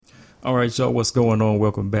All right, y'all, what's going on?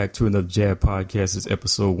 Welcome back to another Jab Podcast. It's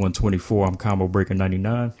episode 124. I'm Combo Breaker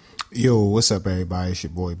 99. Yo, what's up, everybody? It's your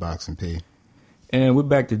boy, Boxing P. And we're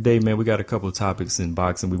back today, man. We got a couple of topics in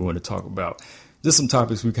boxing we want to talk about. Just some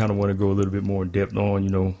topics we kind of want to go a little bit more in depth on. You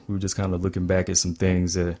know, we were just kind of looking back at some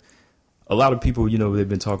things that a lot of people, you know, they've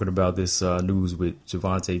been talking about this news with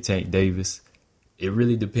Gervonta Tank Davis. It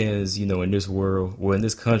really depends, you know, in this world, well, in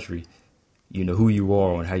this country, you know, who you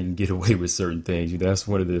are and how you can get away with certain things. You know, that's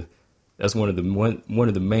one of the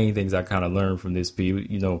main things I kind of learned from this.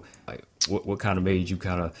 You know, like what kind of made you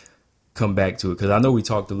kind of come back to it? Because I know we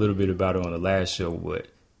talked a little bit about it on the last show, but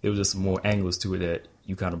there was just some more angles to it that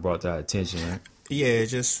you kind of brought to our attention, right? Yeah,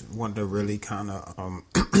 just wanted to really kind of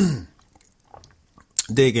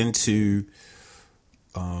dig into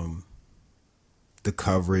the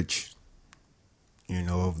coverage, you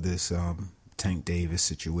know, of this Tank Davis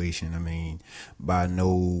situation. I mean, by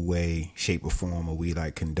no way, shape, or form are we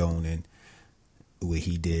like condoning what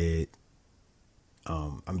he did.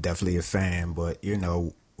 I'm definitely a fan, but you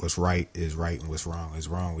know, what's right is right and what's wrong is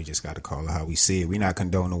wrong. We just got to call it how we see it. We're not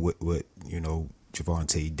condoning what you know,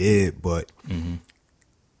 Gervonta did, but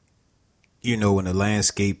you know, in the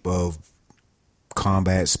landscape of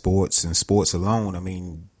combat sports and sports alone, I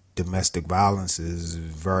mean, domestic violence is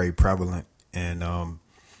very prevalent, and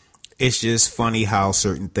it's just funny how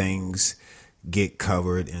certain things get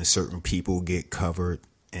covered and certain people get covered,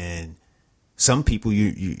 and some people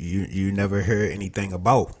you never hear anything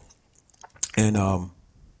about. And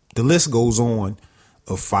the list goes on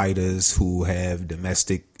of fighters who have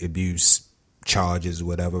domestic abuse charges,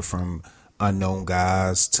 whatever, from unknown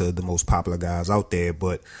guys to the most popular guys out there.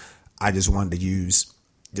 But I just wanted to use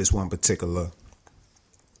this one particular,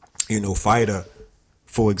 you know, fighter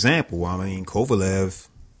for example. I mean, Kovalev,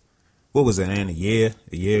 what was it, a year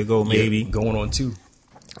ago, maybe? Yeah, going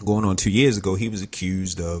on 2 years ago, he was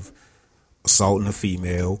accused of assaulting a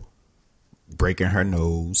female, breaking her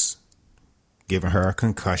nose, giving her a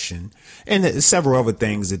concussion, and several other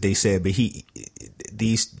things that they said. But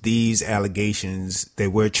these allegations, there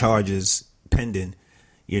were charges pending,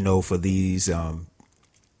 you know, for these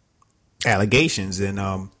allegations,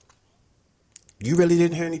 and you really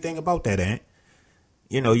didn't hear anything about that, Ant.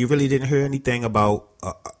 You know, you really didn't hear anything about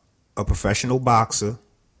a professional boxer,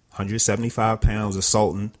 175 pounds,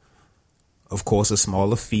 assaulting, of course, a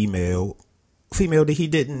smaller female that he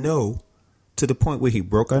didn't know, to the point where he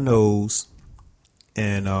broke her nose,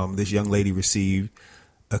 and this young lady received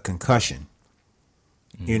a concussion.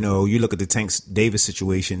 You know, you look at the Tank Davis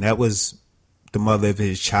situation, that was the mother of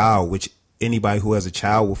his child, which anybody who has a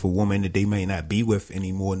child with a woman that they may not be with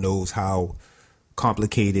anymore knows how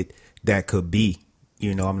complicated that could be.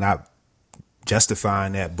 You know, I'm not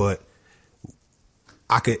justifying that, but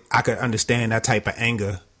I could understand that type of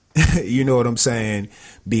anger, you know what I'm saying,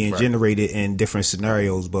 being generated in different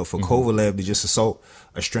scenarios. But for Kovalev to just assault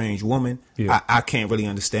a strange woman, I can't really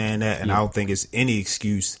understand that, and I don't think it's any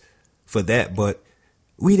excuse for that. But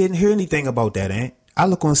we didn't hear anything about that, Ant. I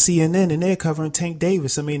look on CNN and they're covering Tank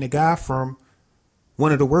Davis. I mean, the guy from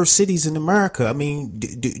one of the worst cities in America. I mean,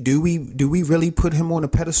 do we really put him on a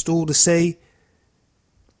pedestal to say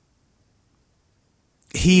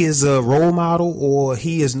he is a role model, or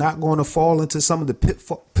he is not going to fall into some of the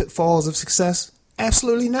pitfalls of success?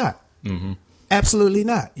 Absolutely not. Absolutely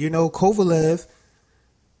not. You know, Kovalev,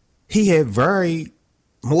 he had very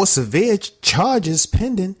more severe charges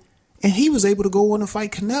pending, and he was able to go on and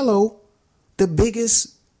fight Canelo, the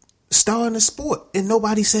biggest star in the sport, and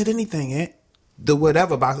nobody said anything.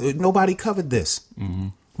 Nobody covered this.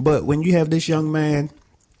 But when you have this young man,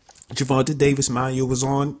 Gervonta Davis, mind you, was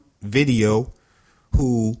on video,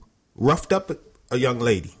 who roughed up a young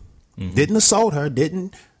lady, didn't assault her,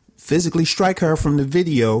 didn't physically strike her from the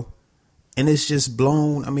video, and it's just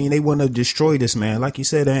blown. I mean, they want to destroy this man. Like you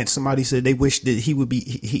said, Aunt, somebody said they wish that he would be,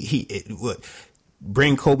 he would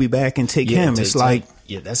bring Kobe back and take him. It's like,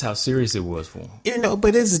 that's how serious it was for him. You know,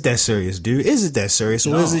 but is it that serious, dude? Is it that serious?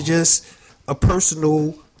 Or is it just a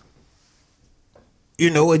personal, you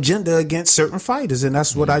know, agenda against certain fighters? And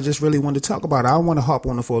that's what I just really wanted to talk about. I don't want to hop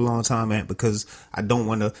on it for a long time, Ant, because I don't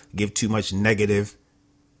want to give too much negative.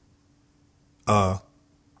 I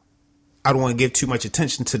don't want to give too much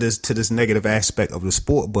attention to this negative aspect of the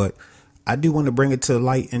sport, but I do want to bring it to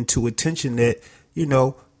light and to attention that, you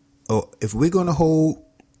know, if we're going to hold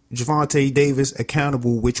Gervonta Davis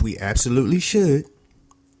accountable, which we absolutely should,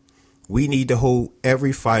 we need to hold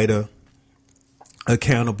every fighter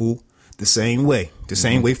accountable the same way. The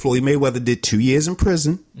same way Floyd Mayweather did 2 years in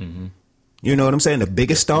prison. You know what I'm saying? The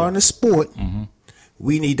biggest star in the sport.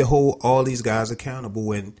 We need to hold all these guys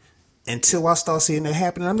accountable. And until I start seeing that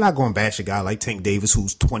happening, I'm not going to bash a guy like Tank Davis,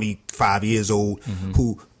 who's 25 years old,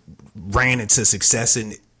 who ran into success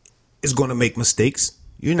and is going to make mistakes.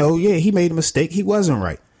 You know, yeah, he made a mistake. He wasn't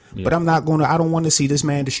right. Yeah. But I don't want to see this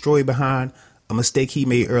man destroyed behind a mistake he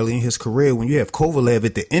made early in his career. When you have Kovalev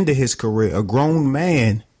at the end of his career, a grown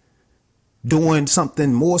man doing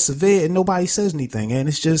something more severe and nobody says anything. And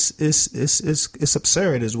it's just, it's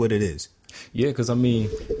absurd is what it is. Yeah, because I mean,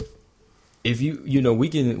 if we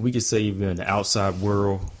can say even in the outside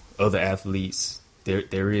world, other athletes,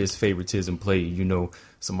 there is favoritism played. You know,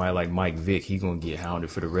 somebody like Mike Vick, he gonna get hounded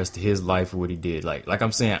for the rest of his life for what he did. Like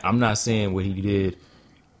I'm saying, I'm not saying what he did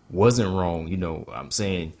wasn't wrong. You know, I'm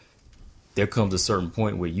saying there comes a certain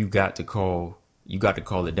point where you got to call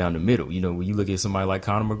it down the middle. You know, when you look at somebody like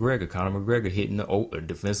Conor McGregor hitting a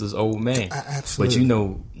defenseless old man. Absolutely. But you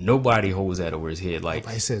know, nobody holds that over his head. Like,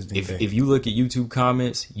 if you look at YouTube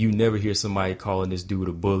comments, you never hear somebody calling this dude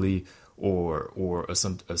a bully or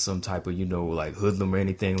some type of, you know, like hoodlum or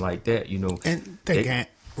anything like that. You know, and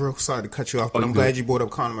real sorry to cut you off, but I'm glad you brought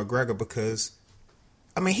up Conor McGregor because,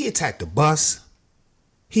 I mean, he attacked the bus.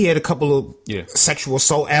 He had a couple of sexual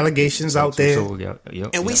assault allegations out there.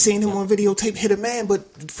 And we seen him on videotape hit a man.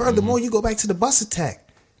 But furthermore, you go back to the bus attack.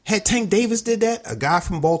 Had Tank Davis did that, a guy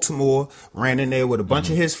from Baltimore ran in there with a bunch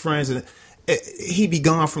of his friends, and he'd be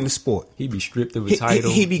gone from the sport. He'd be stripped of a title.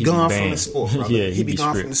 He'd be gone from the sport, brother. He'd be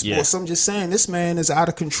gone from the sport. So I'm just saying, this man is out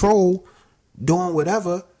of control, doing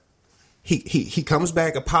whatever. He comes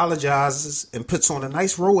back, apologizes, and puts on a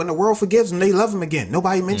nice role, and the world forgives him. They love him again.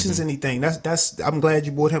 Nobody mentions anything. That's. I'm glad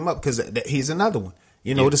you brought him up because he's another one.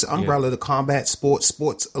 You know, this umbrella, the combat sports,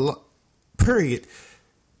 period,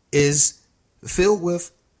 is filled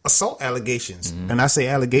with assault allegations. And I say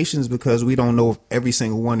allegations because we don't know if every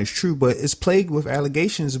single one is true, but it's plagued with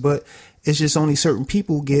allegations. But it's just only certain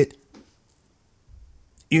people get,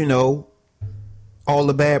 you know, all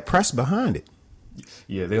the bad press behind it.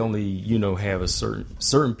 Yeah, they only, you know, have a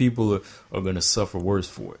certain people are going to suffer worse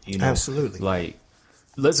for it. You know, absolutely. Like,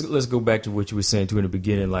 let's go back to what you were saying too in the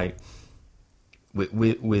beginning. Like,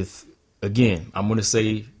 with again, I'm going to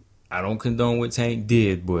say I don't condone what Tank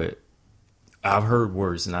did, but I've heard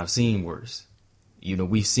worse and I've seen worse. You know,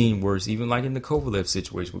 we've seen worse, even like in the Kovalev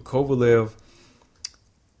situation. With Kovalev,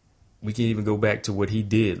 we can even go back to what he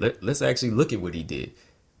did. Let's actually look at what he did.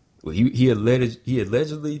 Well, he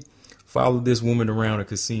allegedly followed this woman around a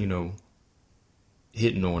casino,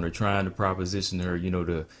 hitting on her, trying to proposition her, you know,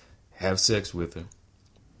 to have sex with her.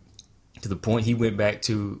 To the point he went back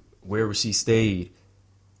to wherever she stayed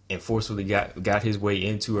and forcefully got his way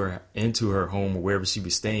into her home or wherever she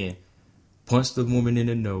was staying, punched the woman in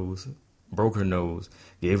the nose, broke her nose,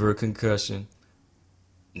 gave her a concussion,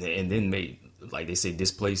 and then made, like they say,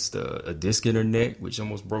 displaced a disc in her neck, which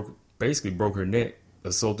almost broke her neck,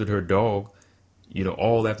 assaulted her dog. You know,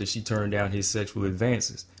 all after she turned down his sexual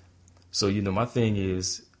advances. So, you know, my thing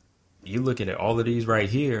is, you're looking at all of these right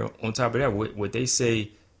here. On top of that, what they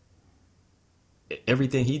say,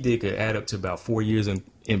 everything he did could add up to about 4 years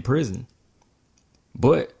in prison.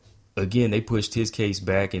 But, again, they pushed his case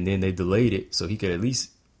back and then they delayed it so he could at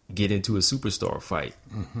least get into a superstar fight.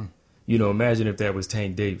 You know, imagine if that was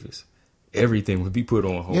Tank Davis. Everything would be put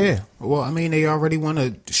on hold. Yeah. Well, I mean, they already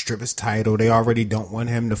want to strip his title. They already don't want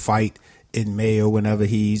him to fight in May or whenever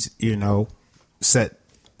he's, you know, set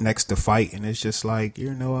next to fight. And it's just like,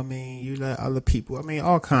 you know, I mean, you let other people, I mean,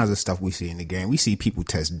 all kinds of stuff we see in the game. We see people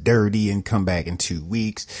test dirty and come back in 2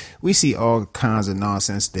 weeks. We see all kinds of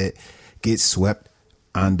nonsense that gets swept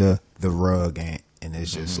under the rug. And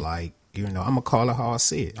it's just like, you know, I'm going to call it how I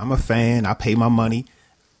see it. I'm a fan. I pay my money.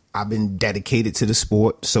 I've been dedicated to the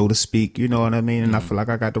sport, so to speak. You know what I mean? And I feel like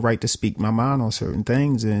I got the right to speak my mind on certain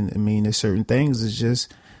things. And I mean, there's certain things it's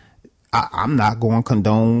just, I'm not going to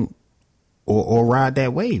condone or ride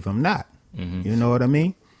that wave. I'm not. You know what I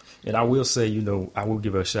mean? And I will say, you know, I will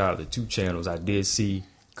give a shout out to 2 channels I did see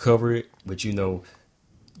cover it, but you know,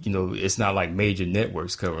 it's not like major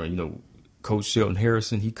networks covering. You know, Coach Shelton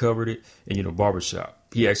Harrison, he covered it, and you know, Barbershop.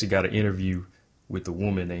 He actually got an interview with a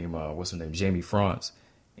woman named Jamie France,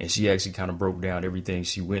 and she actually kind of broke down everything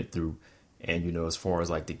she went through, and you know, as far as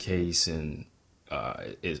like the case and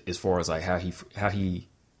as far as like how he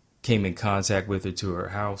came in contact with her to her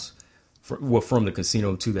house, from the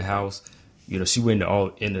casino to the house. You know, she went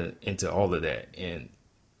into all of that, and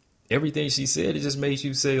everything she said, it just makes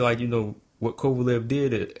you say, like, you know, what Kovalev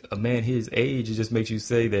did, a man his age, it just makes you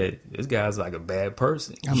say that this guy's like a bad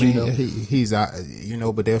person. I mean, you know? He's out, you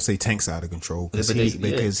know, but they'll say Tank's out of control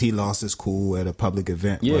because he lost his cool at a public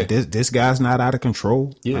event. Yeah. But this guy's not out of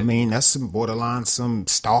control. Yeah. I mean, that's some borderline, some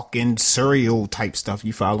stalking, serial type stuff.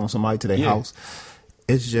 You follow somebody to their house.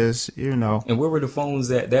 It's just, And where were the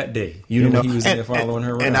phones at that day? You know, when he was in there following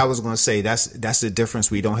her around. And I was going to say that's the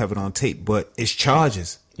difference. We don't have it on tape, but it's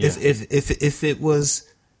charges. Yeah. If it was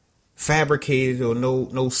fabricated or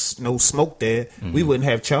no smoke there, we wouldn't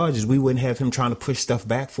have charges. We wouldn't have him trying to push stuff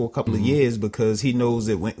back for a couple of years because he knows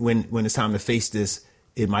that when it's time to face this,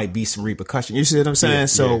 it might be some repercussion. You see what I'm saying?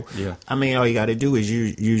 Yeah. I mean, all you got to do is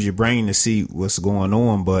use your brain to see what's going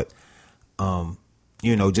on. But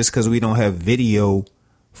just because we don't have video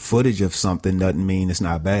footage of something doesn't mean it's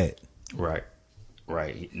not bad. Right.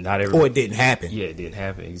 Not every. Or it didn't happen. Yeah, it didn't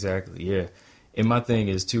happen. Exactly. Yeah. And my thing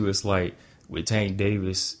is too, it's like with Tank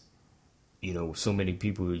Davis, so many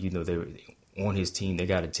people, they're on his team, they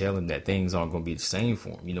got to tell him that things aren't going to be the same for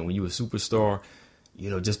him. When you're a superstar,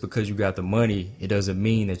 just because you got the money, it doesn't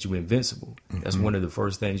mean that you're invincible. Mm-hmm. That's one of the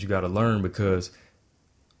first things you got to learn, because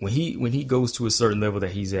when he goes to a certain level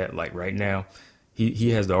that he's at, like right now,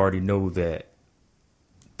 he has to already know that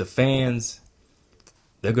the fans,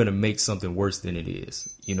 they're going to make something worse than it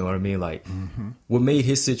is. You know what I mean? Like, what made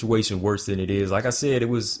his situation worse than it is, like I said, it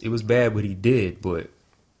was bad what he did, but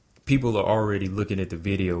people are already looking at the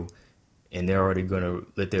video and they're already going to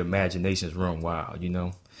let their imaginations run wild,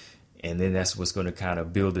 And then that's what's going to kind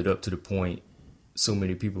of build it up to the point so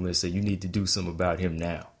many people will say, you need to do something about him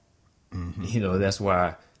now. Mm-hmm. That's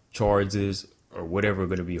why charges or whatever are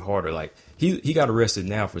going to be harder. Like, he got arrested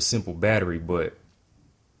now for simple battery, but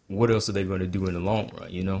what else are they going to do in the long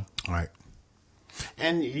run, Right.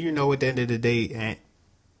 And, at the end of the day,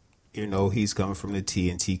 he's coming from the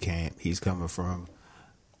TNT camp. He's coming from,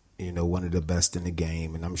 one of the best in the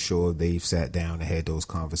game. And I'm sure they've sat down and had those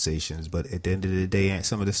conversations. But at the end of the day,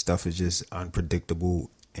 some of the stuff is just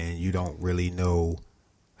unpredictable. And you don't really know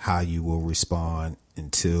how you will respond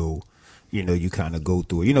until, you kind of go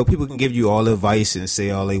through it. People can give you all advice and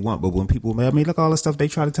say all they want. But when people, look, all the stuff they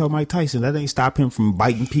try to tell Mike Tyson, that ain't stop him from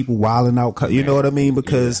biting people, wilding out. You know what I mean?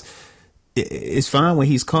 Because it's fine when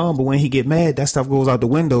he's calm. But when he get mad, that stuff goes out the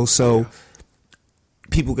window. So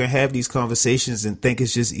people can have these conversations and think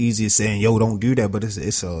it's just easy as saying, yo, don't do that. But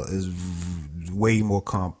it's way more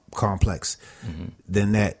complex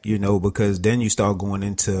than that, because then you start going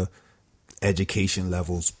into education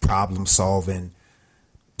levels, problem solving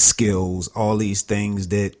skills, all these things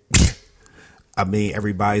that,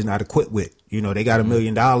 everybody's not equipped with. They got $1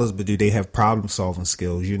 million, but do they have problem solving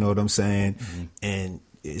skills? You know what I'm saying? And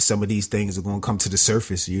some of these things are going to come to the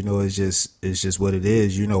surface. It's just what it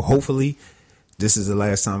is. Hopefully this is the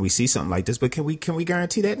last time we see something like this, but can we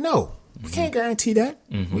guarantee that? No, we can't guarantee that.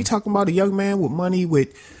 We talking about a young man with money,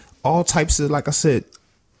 with all types of, like I said,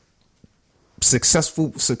 success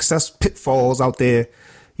pitfalls out there,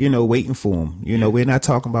 waiting for him. We're not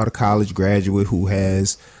talking about a college graduate who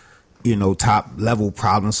has, top level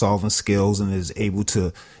problem solving skills and is able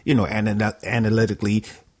to, analytically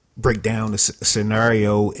break down the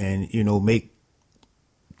scenario and, make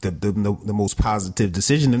the most positive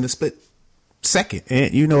decision in the split second.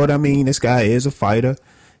 And you know what I mean? This guy is a fighter,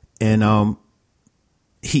 and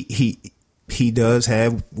he does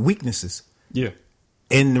have weaknesses. Yeah.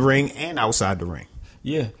 In the ring and outside the ring.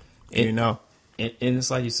 Yeah. And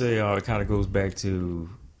it's like you say, it kind of goes back to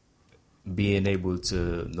being able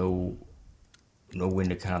to know when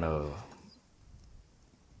to kind of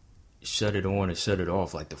shut it on and shut it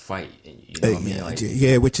off, like the fight. You know what I mean? Like,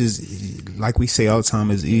 which is, like we say all the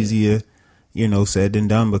time, is easier, said than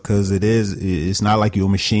done, because it's not like you're a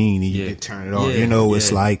machine and you can turn it off.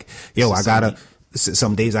 It's like,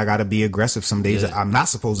 some days I gotta be aggressive. Some days I'm not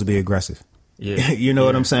supposed to be aggressive. Yeah. You know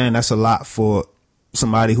what I'm saying? That's a lot for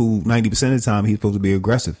somebody who 90% of the time he's supposed to be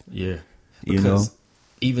aggressive. Yeah. Because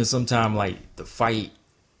even sometimes, like, the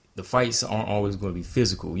fights aren't always going to be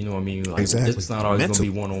physical. You know what I mean? Like, exactly. It's not always going to be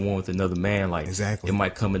one-on-one with another man. Like, exactly. It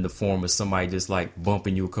might come in the form of somebody just like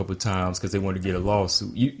bumping you a couple of times because they want to get a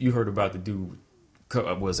lawsuit. You heard about the dude,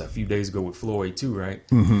 was a few days ago with Floyd too, right?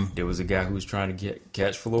 Mm-hmm. There was a guy who was trying to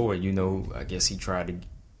catch Floyd. I guess he tried to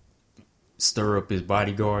stir up his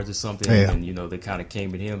bodyguards or something, and they kind of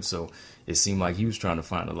came at him. So it seemed like he was trying to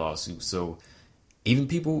find a lawsuit. So even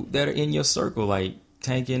people that are in your circle, like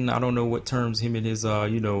Tankin, I don't know what terms him and his, is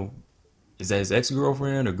that his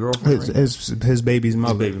ex-girlfriend or girlfriend? His baby's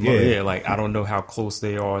mother. Yeah. Like, I don't know how close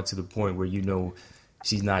they are to the point where,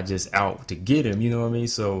 she's not just out to get him. You know what I mean?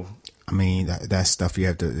 So, that stuff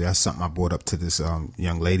that's something I brought up to this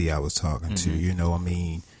young lady I was talking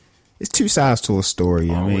to. It's two sides to a story.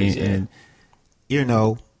 Always, and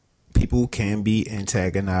people can be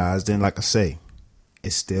antagonized, and like I say,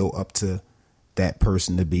 it's still up to that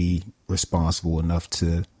person to be responsible enough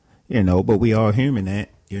to, but we are human, and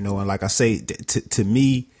like I say, to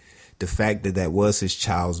me, the fact that that was his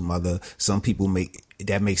child's mother, some people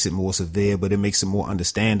makes it more severe, but it makes it more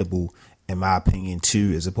understandable, in my opinion,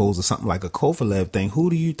 too, as opposed to something like a Kovalev thing. Who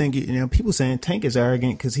do you think, people saying Tank is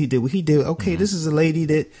arrogant because he did what he did. Okay, this is a lady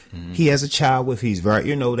that he has a child with. He's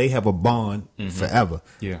very, they have a bond forever.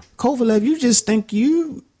 Yeah. Kovalev, you just think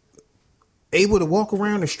you able to walk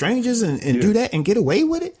around to strangers and do that and get away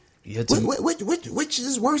with it? Yeah, which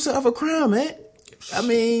is worse of a crime, man? I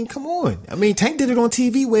mean, come on. I mean, Tank did it on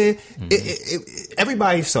TV where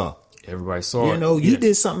everybody saw. Everybody saw it. You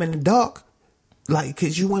did something in the dark, like,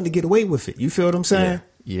 because you wanted to get away with it. You feel what I'm saying?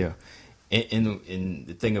 Yeah. And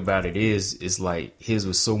the thing about it is like his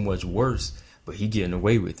was so much worse, but he getting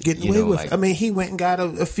away with it. I mean, he went and got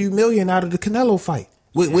a few million out of the Canelo fight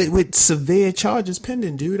with severe charges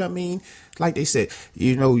pending, dude. I mean, like they said,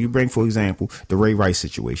 you bring, for example, the Ray Rice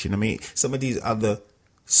situation. I mean, some of these other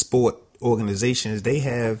sport organizations, they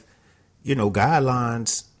have,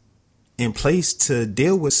 guidelines in place to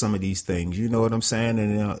deal with some of these things. You know what I'm saying?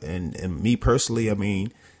 And me personally, I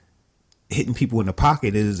mean, hitting people in the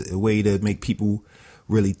pocket is a way to make people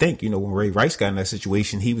really think. When Ray Rice got in that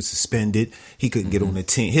situation, he was suspended. He couldn't get on the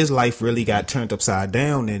team. His life really got turned upside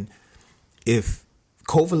down. And if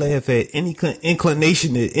Kovalev had any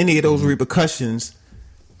inclination that any of those repercussions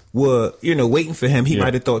were, waiting for him, he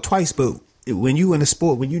might have thought twice. But when you in a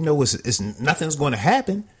sport, when it's nothing's going to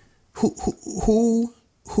happen, who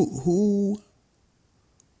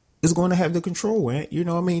is going to have the control, man? You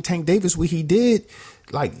know what I mean? Tank Davis, what he did,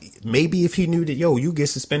 like, maybe if he knew that, you get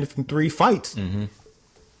suspended from 3 fights,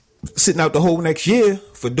 sitting out the whole next year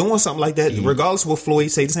for doing something like that, regardless of what Floyd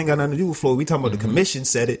say, this ain't got nothing to do with Floyd. We talking about the commission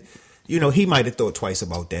said it. He might have thought twice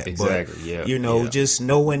about that. Exactly, but, just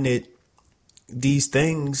knowing that these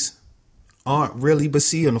things aren't really, but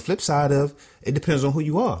see, on the flip side of it, depends on who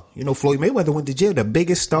you are. Floyd Mayweather went to jail, the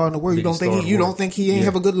biggest star in the world. You don't think he ain't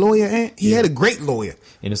have a good lawyer? And he had a great lawyer.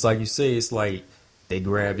 And it's like you say, it's like they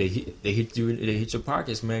hit your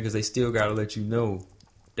pockets, man, because they still got to let you know.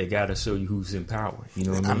 They got to show you who's in power. You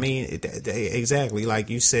know what I mean? Exactly. Like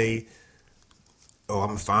you say, I'm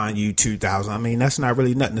gonna fine you $2,000. I mean, that's not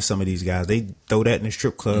really nothing to some of these guys. They throw that in the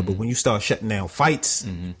strip club, but when you start shutting down fights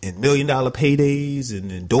and $1 million paydays and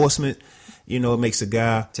endorsement, it makes a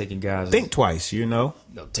guy think twice.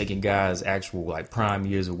 Taking guys' actual like prime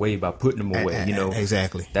years away by putting them away.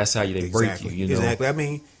 Exactly. That's how they break you. Exactly. I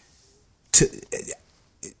mean,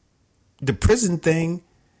 the prison thing.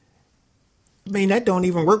 I mean, that don't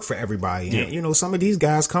even work for everybody. Yeah. Some of these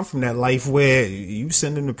guys come from that life where you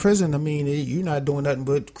send them to prison. I mean, you're not doing nothing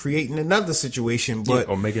but creating another situation,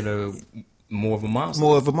 or making more of a monster.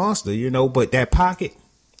 But that pocket.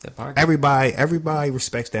 Everybody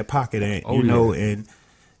respects that pocket, and and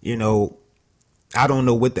I don't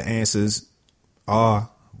know what the answers are,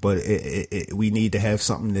 but we need to have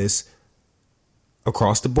something that's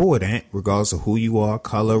across the board, regardless of who you are,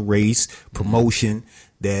 color, race, promotion.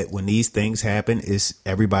 That when these things happen,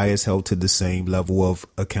 everybody is held to the same level of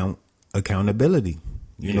accountability.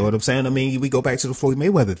 You know what I'm saying? I mean, we go back to the Floyd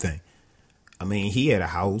Mayweather thing. I mean, he had a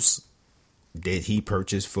house that he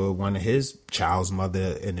purchased for one of his child's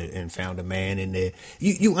mother and found a man in there.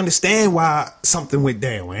 You understand why something went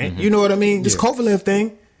down, man? You know what I mean? This Kovalev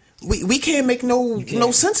thing, we can't make no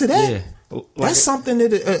sense of that. Yeah. That's something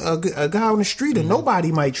that a guy on the street or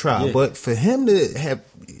nobody might try. Yeah. But for him to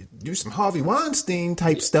do some Harvey Weinstein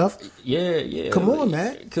type stuff. Yeah. Come on,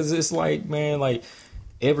 man. Because it's like, man, like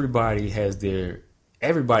everybody has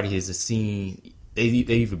a scene. They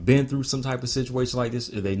either been through some type of situation like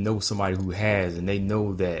this, or they know somebody who has, and they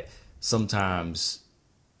know that sometimes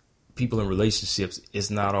people in relationships,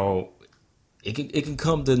 it's not all. It can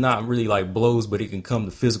come to not really like blows, but it can come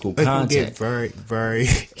to physical contact. It can get very, very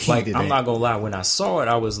heated. Like, I'm not gonna lie, when I saw it,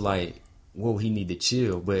 I was like, whoa, he need to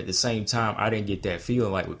chill. But at the same time, I didn't get that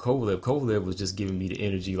feeling like with Kovalev. Kovalev was just giving me the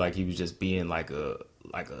energy like he was just being like a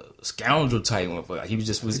scoundrel type one. He was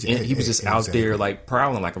just out there like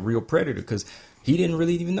prowling like a real predator because he didn't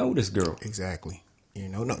really even know this girl. Exactly.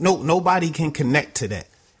 Nobody can connect to that.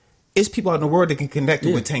 It's people out in the world that can connect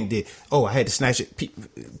to what Tank did. Oh, I had to snatch it.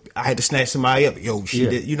 I had to snatch somebody up. Yo, she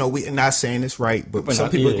did. We're not saying this right, but some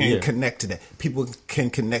people can connect to that. People can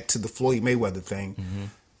connect to the Floyd Mayweather thing. Mm-hmm.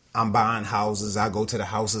 I'm buying houses. I go to the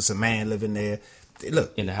house. It's a man living there.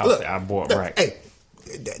 Look, in the house that I bought, right? Hey,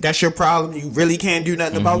 that's your problem. You really can't do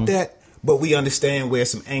nothing about that. But we understand where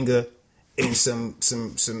some anger and some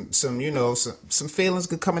feelings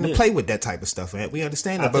could come into play with that type of stuff. Man. We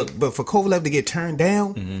understand that. But for Kovalev to get turned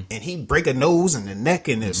down and he break a nose and the neck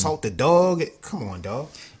and assault the dog, come on, dog.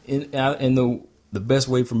 And the best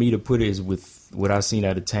way for me to put it is with what I've seen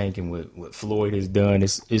out of Tank and what Floyd has done.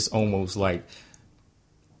 It's almost like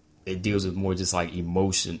it deals with more just like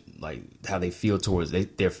emotion, like how they feel towards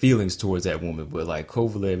their feelings towards that woman. But like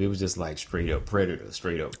Kovalev, it was just like straight up predator,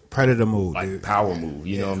 straight up Predator move, like dude. power move.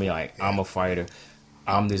 You know what I mean? Like I'm a fighter.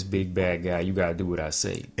 I'm this big bad guy. You gotta do what I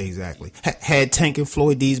say. Exactly. Had Tank and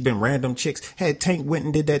Floyd D's been random chicks, had Tank went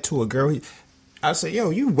and did that to a girl, I say, yo,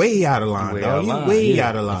 you way out of line, dog. You way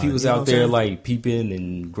out of line. If he was out there like peeping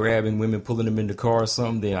and grabbing women, pulling them in the car or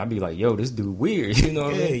something, then I'd be like, yo, this dude weird. You know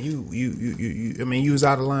what I mean? you. I mean, you was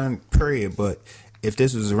out of line, period. But if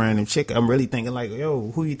this was a random chick, I'm really thinking like, yo,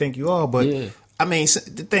 who you think you are? But I mean,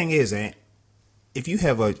 the thing is, Aunt, if you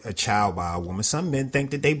have a child by a woman, some men think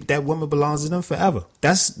that that woman belongs to them forever.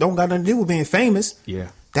 That's don't got nothing to do with being famous. Yeah.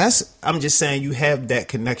 I'm just saying you have that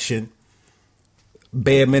connection.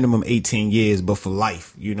 Bare minimum 18 years, but for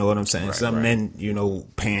life. You know what I'm saying? Right, Some men,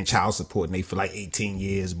 paying child support and they for like 18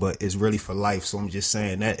 years, but it's really for life. So I'm just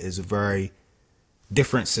saying that is a very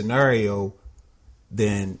different scenario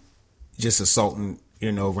than just assaulting,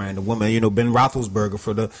 random woman. Ben Roethlisberger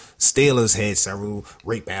for the Steelers had several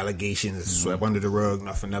rape allegations, swept under the rug,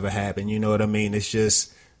 nothing ever happened. You know what I mean? It's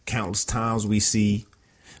just countless times we see,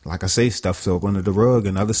 like I say, stuff swept under the rug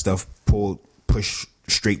and other stuff pushed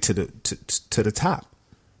straight to the top.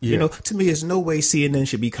 Yeah. To me, there's no way CNN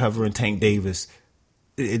should be covering Tank Davis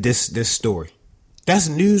this story. That's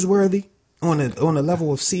newsworthy on the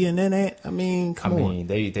level of CNN. I mean, come on.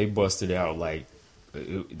 They busted out like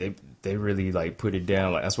they really like put it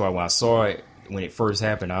down. Like that's why when I saw it when it first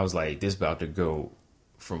happened, I was like, this about to go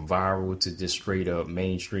from viral to just straight up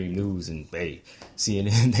mainstream news. And hey,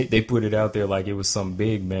 CNN they put it out there like it was something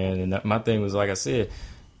big, man. And my thing was, like I said,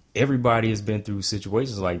 everybody has been through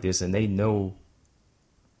situations like this, and they know.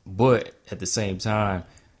 But at the same time,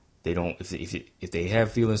 they don't. If they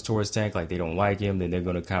have feelings towards Tank, like they don't like him, then they're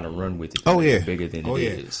gonna kind of run with it. Bigger than it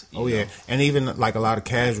is. Yeah. And even like a lot of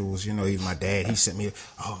casuals, even my dad, he sent me,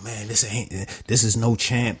 "Oh man, this is no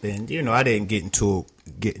champ," and I didn't get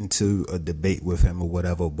into a debate with him or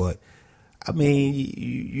whatever. But I mean,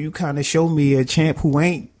 you kind of show me a champ who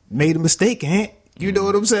ain't made a mistake, ain't. You know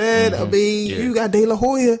what I'm saying? Mm-hmm. I mean, you got De La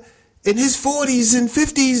Hoya in his 40s and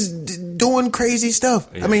 50s doing crazy stuff.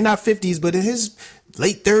 Yeah. I mean, not 50s, but in his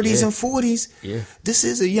late 30s and 40s. Yeah. This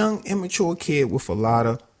is a young, immature kid with a lot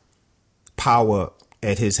of power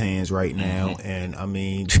at his hands right now. Mm-hmm. And, I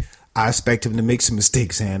mean, I expect him to make some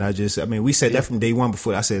mistakes. And we said that from day one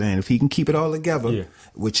before. I said, and if he can keep it all together,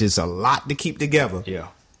 which is a lot to keep together. Yeah.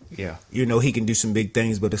 Yeah. He can do some big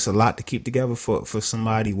things, but it's a lot to keep together for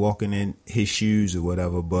somebody walking in his shoes or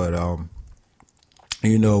whatever. But,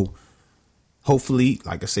 hopefully,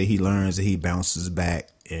 like I say, he learns and he bounces back,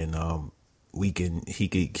 and he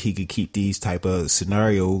could keep these type of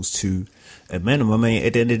scenarios to a minimum. I mean,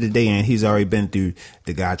 at the end of the day, and he's already been through.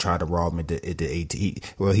 The guy tried to rob him at the AT.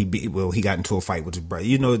 He got into a fight with his brother.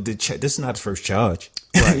 This is not his first charge.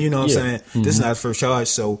 Right. You know what I'm saying? Mm-hmm. This is not his first charge.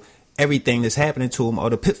 So everything that's happening to him are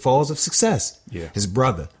the pitfalls of success. Yeah. His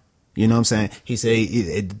brother. You know what I'm saying? He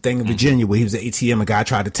said the thing in Virginia where he was at ATM, a guy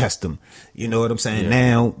tried to test him. You know what I'm saying? Yeah.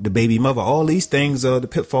 Now, the baby mother, all these things are the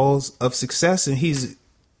pitfalls of success. And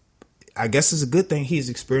I guess it's a good thing he's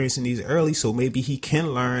experiencing these early, so maybe he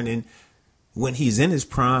can learn. And when he's in his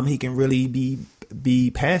prime, he can really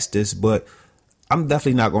be past this. But I'm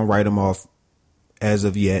definitely not going to write him off as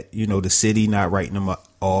of yet. The city not writing him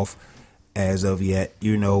off as of yet.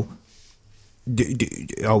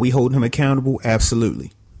 Are we holding him accountable?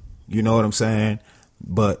 Absolutely. You know what I'm saying?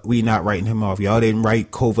 But we not writing him off. Y'all didn't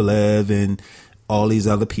write Kovalev and all these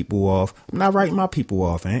other people off. I'm not writing my people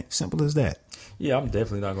off, ain't simple as that. Yeah, I'm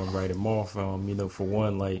definitely not gonna write him off. For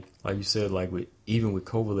one, like you said, like even with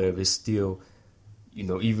Kovalev, it's still,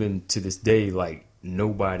 even to this day, like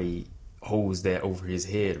nobody holds that over his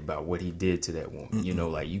head about what he did to that woman. Mm-hmm.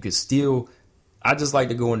 Like you could still. I just like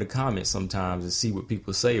to go in the comments sometimes and see what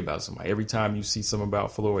people say about somebody. Every time you see something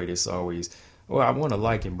about Floyd, it's always, well, I want to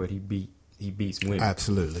like him, but he beats women.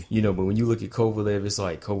 Absolutely. But when you look at Kovalev, it's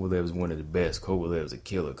like Kovalev is one of the best. Kovalev's a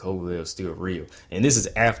killer. Kovalev's still real. And this is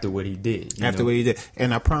after what he did. What he did.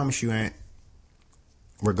 And I promise you, Aunt,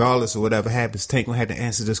 regardless of whatever happens, Tank will have to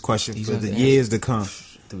answer this question for the years to come.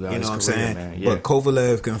 You know what I'm saying? Man. Yeah. But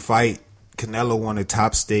Kovalev can fight Canelo on the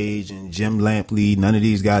top stage and Jim Lampley. None of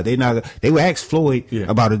these guys. They would ask Floyd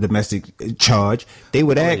about a domestic charge. They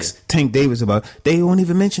would ask Tank Davis about. They don't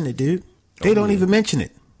even mention it, dude. They don't even mention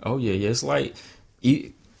it. Oh yeah. It's like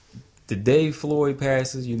the day Floyd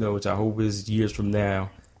passes, which I hope is years from now.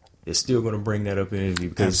 They're still going to bring that up in interview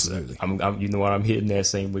because I'm hitting that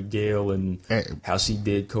same with Gail and how she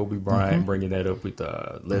did Kobe Bryant, bringing that up with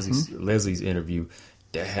Leslie's interview.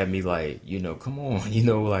 That had me like, come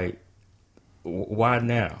on, like. Why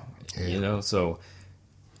now? Yeah. So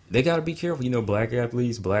they got to be careful. You know, black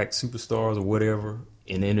athletes, black superstars, or whatever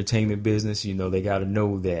in the entertainment business. You know, they got to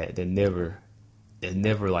know that they're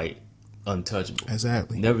never like untouchable.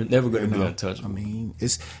 Exactly. Never going to be untouchable. I mean,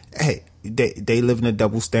 they live in a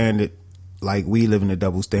double standard. Like we live in a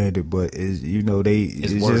double standard, but it's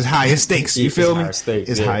just higher stakes. You feel me?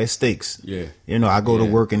 It's higher stakes. Yeah. You know, I go to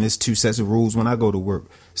work and there's two sets of rules when I go to work.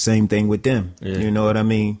 Same thing with them. Yeah. You know what I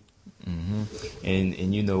mean? Mm-hmm.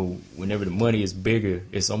 And you know, whenever the money is bigger,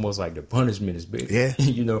 it's almost like the punishment is bigger. Yeah.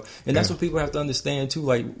 You know, and that's what people have to understand too.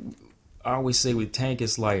 Like I always say with Tank,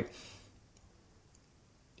 it's like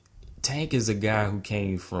Tank is a guy who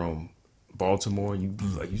came from Baltimore.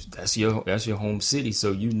 That's your home city,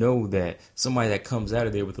 so you know that somebody that comes out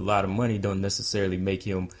of there with a lot of money don't necessarily make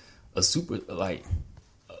him a super like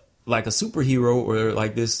a superhero or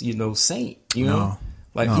like this, you know, saint. You know,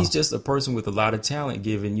 he's just a person with a lot of talent,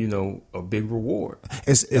 given, you know, a big reward.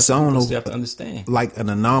 It's almost you have to understand, like an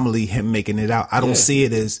anomaly. Him making it out, I don't see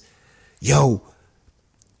it as, yo,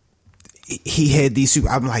 he had these super.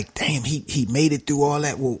 I'm like, damn, he made it through all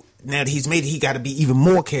that. Well, now that he's made it, he got to be even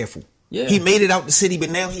more careful. Yeah. He made it out the city, but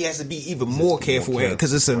now he has to be even more careful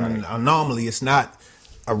because it's an anomaly. It's not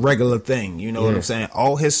a regular thing. You know what I'm saying?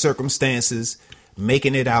 All his circumstances,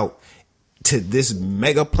 making it out to this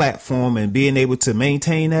mega platform and being able to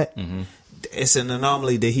maintain that, it's an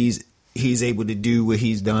anomaly that he's able to do what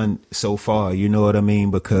he's done so far. You know what I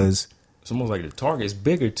mean? Because it's almost like the target is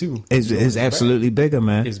bigger too. It's absolutely bigger,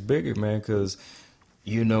 man. It's bigger, man, because,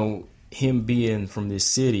 you know, him being from this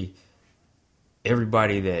city,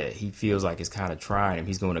 everybody that he feels like is kind of trying him,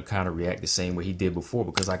 he's going to kind of react the same way he did before.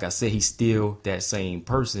 Because like I said, he's still that same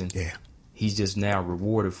person. Yeah. He's just now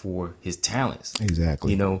rewarded for his talents.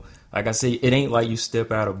 Exactly. You know, like I say, it ain't like you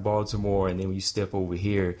step out of Baltimore and then when you step over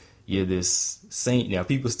here, you're this saint. Now,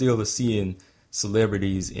 people still are seeing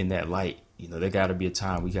celebrities in that light. You know, there got to be a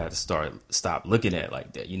time we got to stop looking at it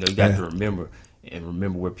like that. You know, you got to remember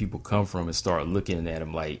where people come from and start looking at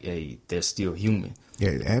them like, hey, they're still human.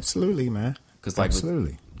 Yeah, absolutely, man. Because like,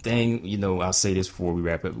 thing, you know, I'll say this before we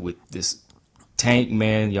wrap up with this Tank,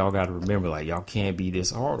 man. Y'all got to remember, like, y'all can't be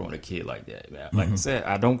this hard on a kid like that, man. Like I said,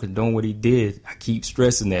 I don't condone what he did. I keep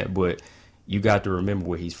stressing that, but you got to remember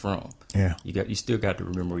where he's from. Yeah, you still got to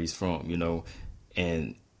remember where he's from, you know,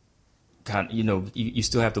 and kind of, you know, you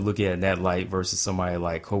still have to look at it in that light versus somebody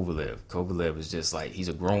like Kovalev. Kovalev is just like, he's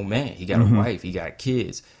a grown man. He got a wife. He got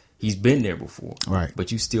kids. He's been there before, right?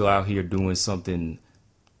 But you still out here doing something,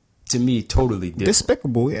 to me, totally different.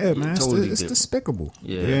 Despicable, yeah, man. It's despicable.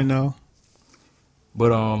 Yeah. You know.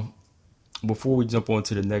 But before we jump on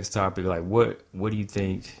to the next topic, like what do you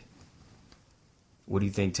think? What do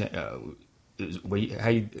you think? What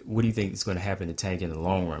do you think is going to happen to Tank in the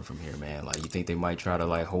long run from here, man? Like, you think they might try to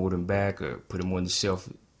like hold him back or put him on the shelf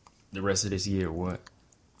the rest of this year, or what?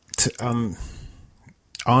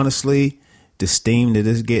 Honestly, the steam that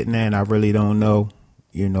it's getting at, I really don't know.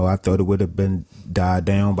 You know, I thought it would have been died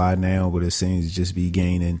down by now, but it seems to just be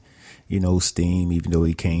gaining, you know, steam, even though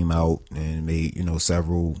he came out and made, you know,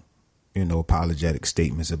 several, you know, apologetic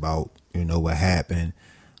statements about, you know, what happened.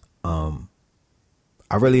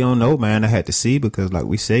 I really don't know, man. I had to see, because like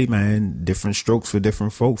we say, man, different strokes for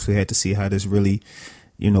different folks. We had to see how this really,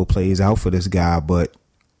 you know, plays out for this guy, but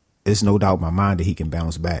it's no doubt in my mind that he can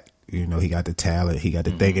bounce back. You know, he got the talent, he got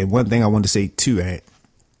the thing. And one thing I wanted to say too,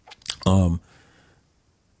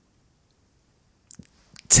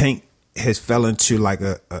 Tank has fell into like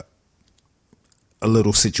a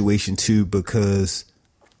little situation too, because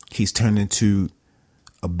he's turned into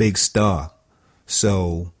a big star.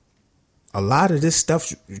 So a lot of this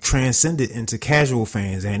stuff transcended into casual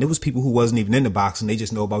fans, and it was people who wasn't even in the boxing. They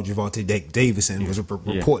just know about Gervonta Davis and was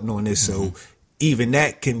reporting on this. So even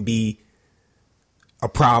that can be a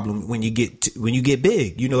problem when you get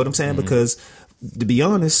big. You know what I'm saying? Because to be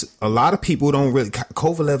honest, a lot of people don't really.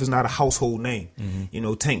 Kovalev is not a household name. You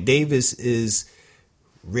know, Tank Davis is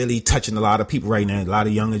really touching a lot of people right now, a lot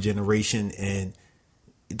of younger generation, and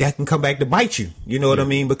that can come back to bite you. You know what I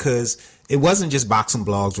mean? Because it wasn't just boxing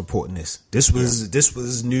blogs reporting this. This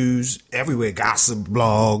was news everywhere, gossip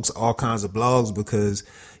blogs, all kinds of blogs, because,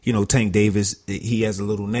 you know, Tank Davis, he has a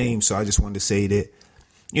little name. So I just wanted to say that,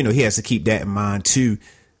 you know, he has to keep that in mind too.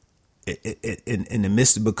 In the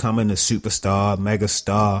midst of becoming a superstar, mega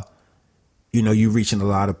star, you know, you're reaching a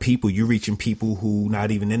lot of people. You're reaching people who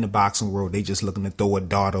not even in the boxing world. They just looking to throw a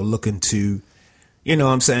dart or looking to, you know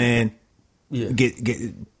what I'm saying,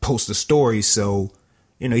 get post a story. So,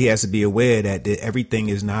 you know, he has to be aware that everything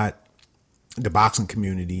is not the boxing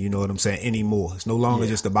community, you know what I'm saying, anymore. It's no longer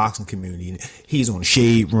just the boxing community. He's on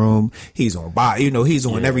Shade Room. He's on, you know, he's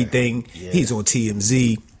on everything. He's on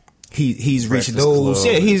TMZ. he's reached Breakfast those.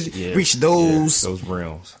 Club, Yeah, he's reached those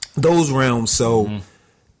realms. Those realms. So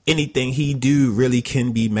anything he do really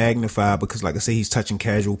can be magnified because, like I say, he's touching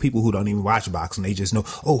casual people who don't even watch boxing. They just know,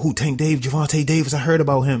 oh, who Tank Dave, Gervonta Davis. I heard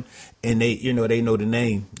about him, and they know the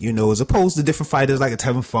name. As opposed to different fighters like a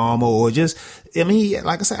Tevin Farmer or just, I mean,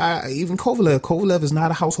 like I said, even Kovalev. Kovalev is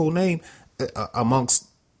not a household name amongst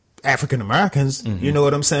African Americans. You know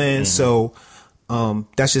what I'm saying? So.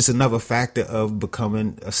 That's just another factor of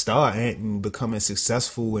becoming a star and becoming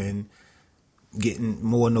successful and getting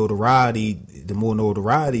more notoriety. The more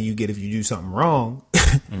notoriety you get if you do something wrong,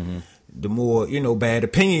 the more, bad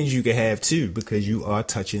opinions you can have too, because you are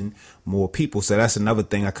touching more people. So that's another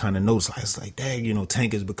thing I kind of noticed. It's like, dang,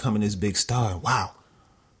 Tank is becoming this big star. Wow,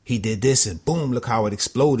 he did this and boom, look how it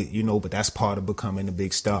exploded, but that's part of becoming a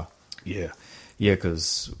big star. Yeah. Yeah,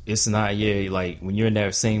 because it's not, like when you're in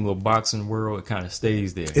that same little boxing world, it kind of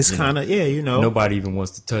stays there. It's kind of, Nobody even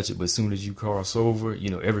wants to touch it, but as soon as you cross over,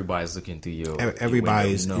 everybody's looking through your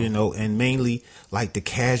everybody's, window, and mainly like the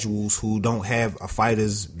casuals who don't have a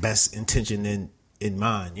fighter's best intention in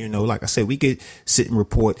mind. Like I said, we could sit and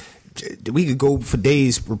report. We could go for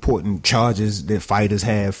days reporting charges that fighters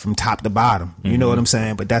have from top to bottom. You know what I'm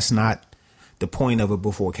saying? But that's not the point of it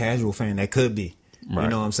before a casual fan. That could be. Right, you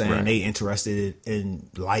know what I'm saying? Right. They interested in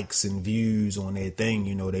likes and views on their thing.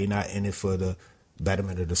 They not in it for the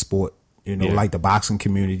betterment of the sport. Like the boxing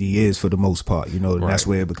community is for the most part. And that's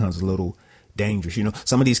where it becomes a little dangerous.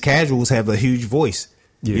 Some of these casuals have a huge voice.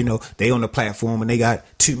 Yeah. They on the platform and they got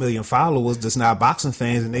 2 million followers that's not boxing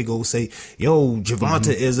fans, and they go say, "Yo,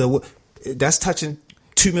 Gervonta is that's touching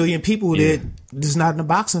 2 million people that is not in the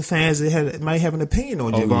boxing fans that might have an opinion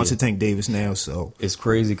on Gervonta Tank Davis now." So it's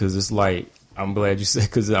crazy because it's like. I'm glad you said,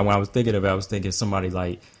 because when I was thinking of it, I was thinking somebody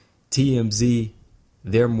like TMZ,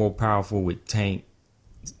 they're more powerful with Tank,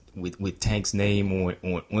 with Tank's name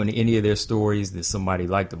on any of their stories than somebody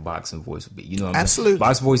like the Boxing Voice would be. Absolutely.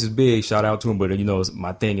 Boxing Voice is big, shout out to him, but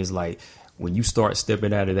my thing is like when you start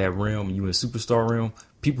stepping out of that realm, you in a superstar realm,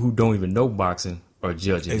 people who don't even know boxing are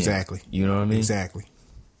judging exactly. him. You know what I mean? Exactly.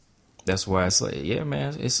 That's why it's like, yeah,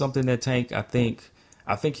 man, it's something that Tank, I think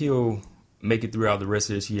he'll make it throughout the rest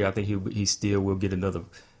of this year. I think he still will get another.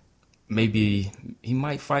 Maybe he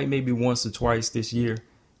might fight maybe once or twice this year.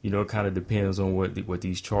 It kind of depends on what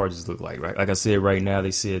these charges look like, right? Like I said, right now they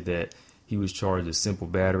said that he was charged with simple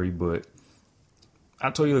battery, but I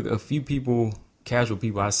told you, a few people, casual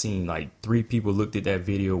people, I seen like 3 people looked at that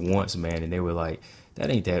video once, man, and they were like, "That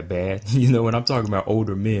ain't that bad," When I'm talking about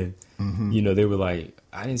older men, they were like,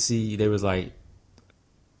 "I didn't see." They was like.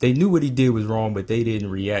 They knew what he did was wrong, but they didn't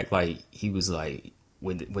react like he was like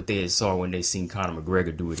what they had saw when they seen Conor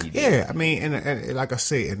McGregor do what he did. Yeah, I mean, and like I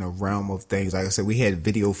say, in the realm of things, like I said, we had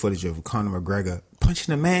video footage of Conor McGregor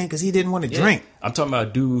punching a man because he didn't want to drink. I'm talking about a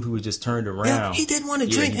dude who was just turned around. Yeah, he didn't want to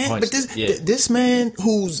drink, but this man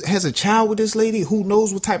has a child with this lady who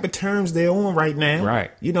knows what type of terms they're on right now. Right.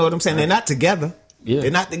 You know what I'm saying? Right. They're not together. Yeah. They're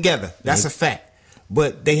not together. That's a fact.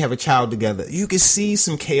 But they have a child together. You can see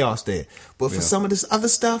some chaos there. But for some of this other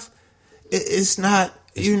stuff, it's not,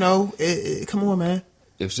 come on, man.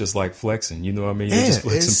 It's just like flexing, you know what I mean? Yeah, just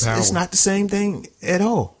flexing power. It's not the same thing at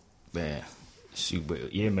all. Man, shoot,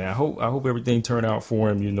 but yeah, man, I hope everything turned out for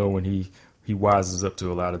him, when he wises up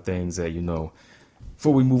to a lot of things that,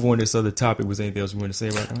 Before we move on to this other topic, was anything else you want to say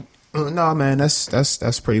right now? No, man,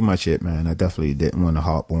 that's pretty much it, man. I definitely didn't want to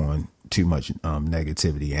hop on too much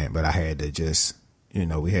negativity, but I had to just,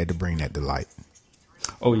 we had to bring that to light.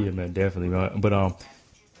 Oh, yeah, man, definitely. But,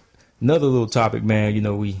 another little topic, man,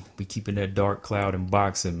 we keeping that dark cloud in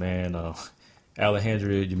boxing, man.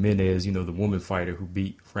 Alejandra Jimenez, the woman fighter who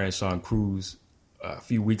beat Franchon Cruz a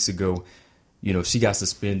few weeks ago, she got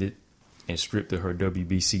suspended and stripped of her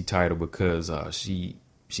WBC title because she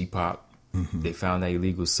popped. Mm-hmm. They found that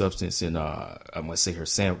illegal substance in, I must say, her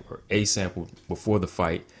sample before the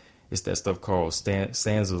fight. It's that stuff called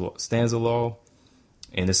stanzolol,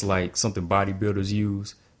 and it's like something bodybuilders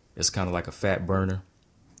use. It's kind of like a fat burner.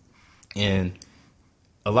 And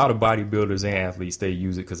a lot of bodybuilders and athletes, they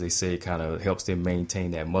use it because they say it kind of helps them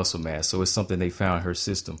maintain that muscle mass. So it's something they found in her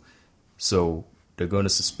system. So they're going to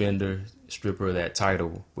suspend her, strip her of that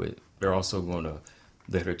title, but they're also going to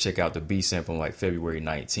let her check out the B sample on like February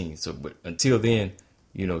 19th. So, but until then,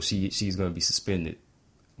 she's going to be suspended.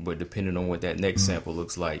 But depending on what that next sample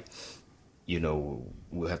looks like,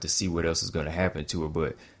 we'll have to see what else is going to happen to her.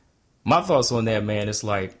 But my thoughts on that, man, it's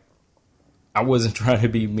like, I wasn't trying to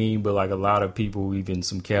be mean, but like a lot of people, even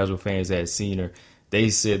some casual fans that had seen her, they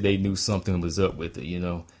said they knew something was up with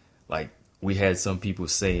her, Like we had some people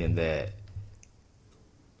saying that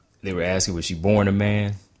they were asking, was she born a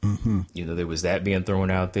man? You know, there was that being thrown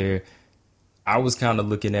out there. I was kind of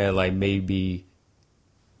looking at like maybe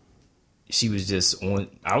she was just on.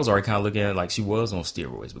 I was already kind of looking at it like she was on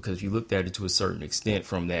steroids, because if you looked at it to a certain extent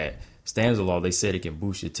from that stanza law, they said it can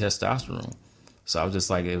boost your testosterone. So I was just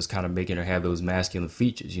like, it was kind of making her have those masculine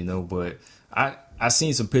features, you know. But I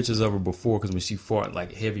seen some pictures of her before, because when she fought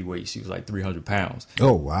like heavyweight, she was like 300 pounds.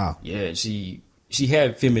 Oh, wow. Yeah, she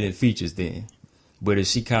had feminine features then. But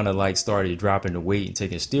as she kind of like started dropping the weight and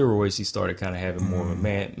taking steroids, she started kind of having more of a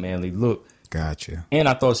manly look. Gotcha. And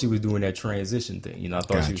I thought she was doing that transition thing. You know, I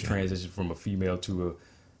thought she was transitioning from a female to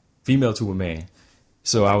a man.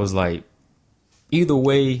 So I was like, either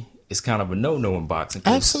way, it's kind of a no-no in boxing.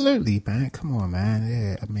 Absolutely, man. Come on, man.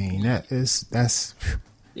 Yeah, I mean, that's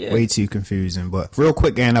way too confusing. But real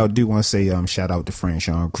quick, and I do want to say shout out to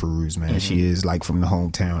Franchon Cruz, man. She is like from the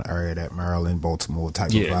hometown area, that Maryland, Baltimore type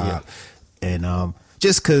of vibe. Yeah. And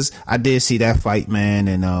just because I did see that fight, man,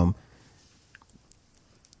 and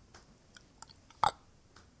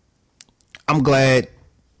I'm glad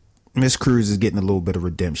Miss Cruz is getting a little bit of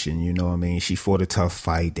redemption. You know what I mean? She fought a tough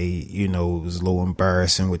fight. It was a little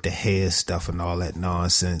embarrassing with the hair stuff and all that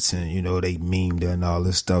nonsense. And, they memed her and all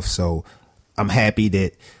this stuff. So I'm happy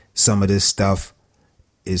that some of this stuff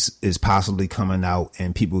is possibly coming out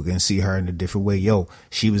and people can see her in a different way. Yo,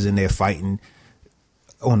 she was in there fighting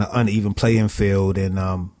on an uneven playing field,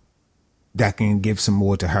 and that can give some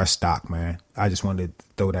more to her stock, man. I just wanted to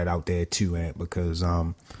throw that out there too, Ant, because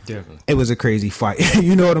definitely it was a crazy fight.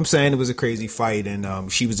 You know what I'm saying? It was a crazy fight,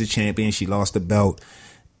 and she was the champion. She lost the belt,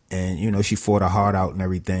 and she fought her heart out and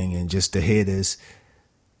everything. And just to hear this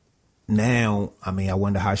now, I mean, I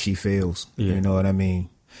wonder how she feels. Yeah. You know what I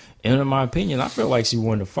mean? And in my opinion, I feel like she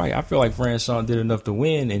won the fight. I feel like Franchon did enough to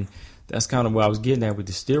win, and that's kind of what I was getting at with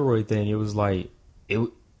the steroid thing. It was like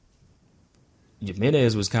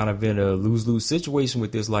Jimenez was kind of in a lose-lose situation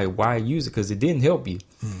with this, like, why use it? Because it didn't help you.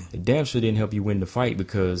 It damn sure didn't help you win the fight,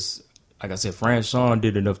 because, like I said, Franchon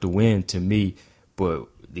did enough to win to me, but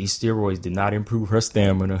these steroids did not improve her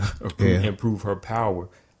stamina or improve her power.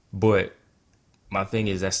 But my thing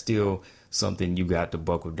is, that's still something you got to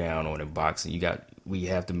buckle down on in boxing. We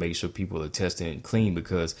have to make sure people are tested clean,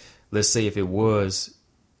 because let's say if it was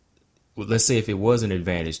an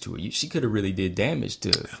advantage to her, she could have really did damage to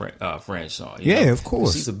Franchon. Yeah, of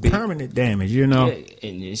course. She's a big, permanent damage, Yeah,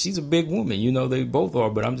 and she's a big woman. They both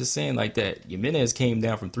are. But I'm just saying, like, that Jimenez came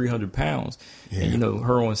down from 300 pounds. Yeah. And,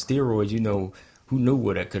 her on steroids, who knew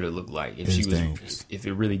what that could have looked like if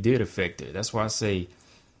it really did affect her. That's why I say,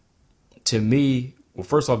 to me, well,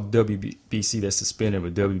 first off, the WBC that suspended her,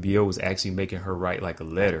 but WBO was actually making her write like a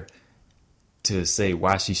letter to say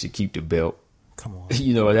why she should keep the belt. Come on.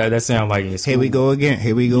 That sounds like it's Here we go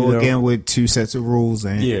again with two sets of rules,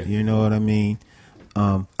 and you know what I mean?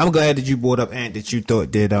 I'm glad that you brought up, Ant, that you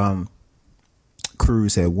thought that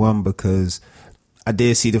Cruz had won, because I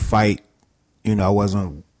did see the fight. I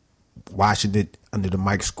wasn't watching it under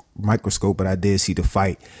the microscope, but I did see the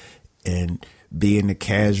fight, and being the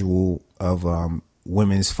casual of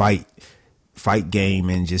women's fight game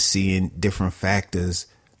and just seeing different factors.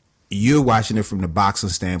 You're watching it from the boxing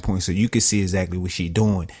standpoint, so you can see exactly what she's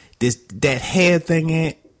doing. That hair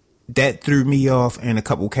thing, that threw me off, and a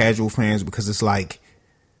couple casual fans, because it's like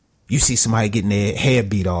you see somebody getting their hair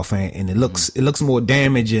beat off, and it looks more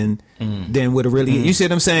damaging than what it really is. You see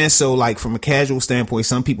what I'm saying? So, like, from a casual standpoint,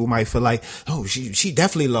 some people might feel like, oh, she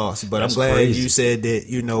definitely lost. But that's I'm glad crazy. You said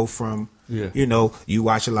that, from you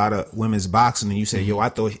watch a lot of women's boxing, and you say, yo, I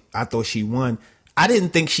thought she won. I didn't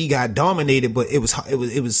think she got dominated, but it was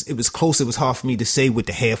close. It was hard for me to say with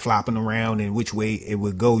the hair flopping around and which way it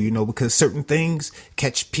would go, because certain things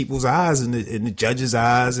catch people's eyes and the judges'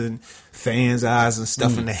 eyes and fans' eyes and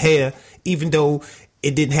stuff in the hair. Even though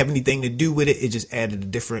it didn't have anything to do with it, it just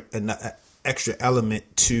added an extra element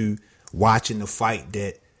to watching the fight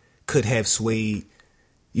that could have swayed,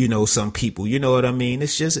 some people. You know what I mean?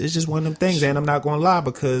 It's just one of them things, and I'm not gonna lie,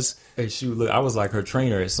 because hey, shoot, look, I was like her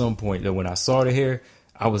trainer at some point. That when I saw the hair,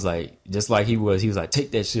 I was like, just like he was like,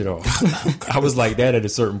 take that shit off. I was like that at a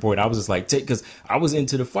certain point. I was just like, because I was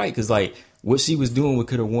into the fight, because like what she was doing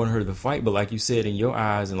could have won her the fight, but like you said, in your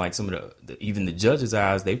eyes and like some of even the judges'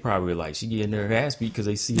 eyes, they probably were like, she getting her ass beat because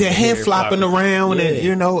they see their hair flopping around,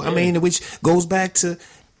 and I mean, which goes back to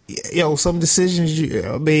some decisions.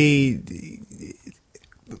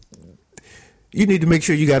 You need to make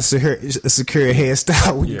sure you got a secure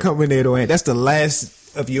hairstyle when you come in there, though. That's the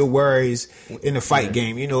last of your worries in the fight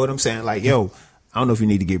game. You know what I'm saying? Like, yo, I don't know if you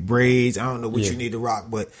need to get braids. I don't know what you need to rock,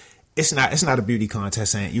 but it's not a beauty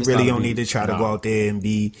contest, and you really don't need to try to go out there and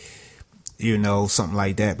be, something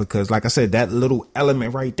like that. Because, like I said, that little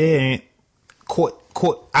element right there,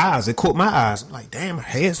 caught eyes. It caught my eyes. I'm like, damn, her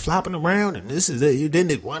hair's flopping around, and this is it. Then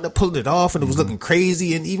it wound up pulling it off, and it was looking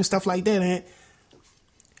crazy, and even stuff like that. And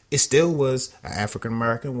it still was an African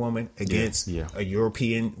American woman against a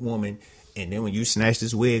European woman. And then when you snatch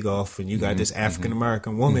this wig off and you got this African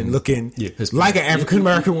American woman looking like an African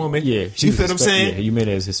American woman, you feel what I'm saying? Yeah, you meant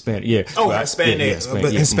it as Hispanic,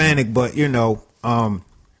 Hispanic, Hispanic, but you know,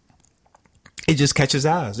 it just catches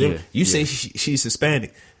eyes. You say she's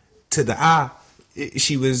Hispanic, to the eye,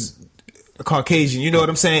 she was a Caucasian. You know what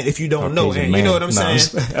I'm saying? If you don't know, and you know what I'm saying?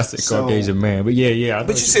 I said Caucasian man, but yeah.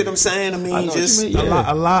 But you see what I'm saying? I mean, just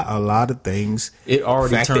a lot of things. It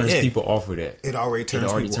already turns people off of that. It already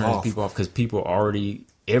turns people off because people already.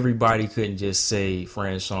 Everybody couldn't just say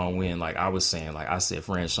Franchon Wynn like I was saying. Like I said,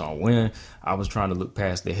 Franchon Wynn. I was trying to look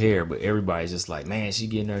past the hair, but everybody's just like, man, she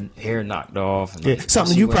getting her hair knocked off. And like,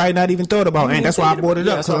 something you probably not even thought about, and that's why I brought it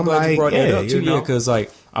up. So I'm glad you brought that up too. Because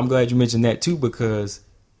like I'm glad you mentioned that too because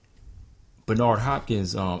Bernard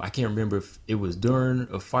Hopkins, I can't remember if it was during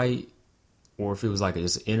a fight or if it was like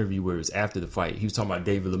just an interview where it was after the fight. He was talking about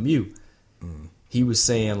David Lemieux. He was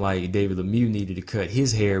saying like David Lemieux needed to cut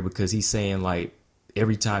his hair because he's saying like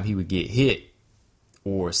every time he would get hit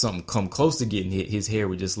or something come close to getting hit, his hair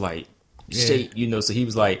would just like shake, you know. So he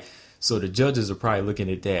was like, so the judges are probably looking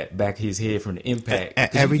at that back of his head from the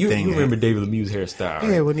impact. Everything. You remember David Lemieux's hairstyle? Yeah,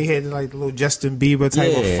 right? When he had like the little Justin Bieber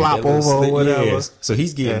type of flop over or whatever. Yeah. So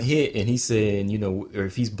he's getting hit, and he's saying, you know, or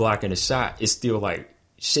if he's blocking a shot, it's still like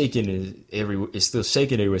shaking everywhere. It's still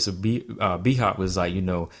shaking everywhere. So B-Hop was like, you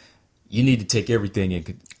know, you need to take everything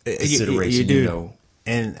in consideration. You know.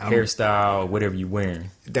 And hairstyle, whatever you're wearing.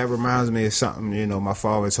 That reminds me of something, you know, my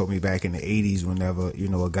father told me back in the 80s whenever, you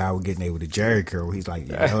know, a guy would get in there with a Jerry curl. He's like,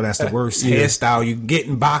 you know, that's the worst hairstyle you can get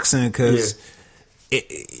in boxing because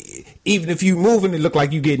even if you moving, it look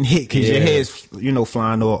like you getting hit because your hair's, you know,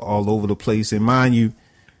 flying all over the place. And mind you,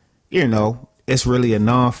 you know, it's really a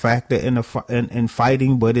non-factor in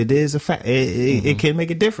fighting, but it is a fact. It can make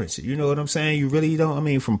a difference. You know what I'm saying? You really don't. I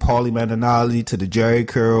mean, from Paulie Malignaggi to the Jerry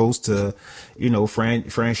curls to, you know,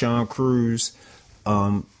 Franchon Cruz.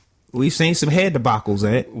 We've seen some head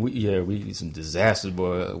debacles, we some disasters,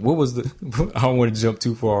 boy. What was the? I don't want to jump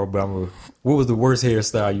too far, but what was the worst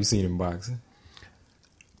hairstyle you seen in boxing?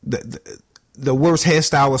 The worst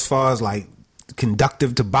hairstyle as far as like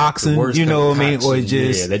conductive to boxing, you know what I mean, or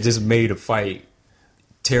just that just made a fight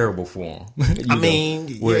terrible for him. I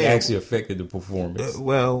mean, where it actually affected the performance.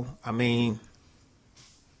 Well, I mean,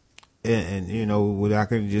 and you know what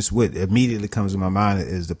what immediately comes to my mind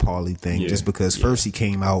is the Paulie thing, just because first he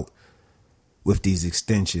came out with these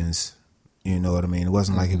extensions, you know what I mean. It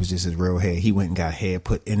wasn't like it was just his real hair. He went and got hair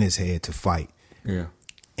put in his head to fight. Yeah,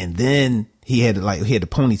 and then he had the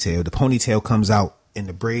ponytail. The ponytail comes out. And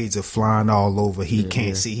the braids are flying all over. He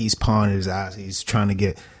can't see. He's pawing his eyes. He's trying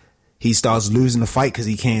to he starts losing the fight because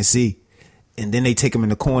he can't see. And then they take him in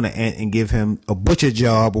the corner and give him a butcher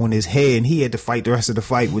job on his head. And he had to fight the rest of the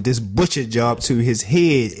fight with this butcher job to his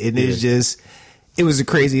head. And it's just, it was the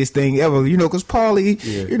craziest thing ever. You know, because Paulie,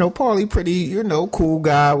 you know, Paulie pretty, you know, cool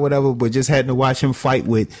guy, whatever. But just had to watch him fight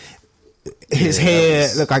with his hair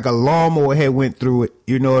looked like a lawnmower had went through it.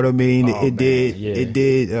 You know what I mean? It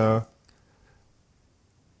did.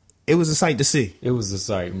 It was a sight to see. It was a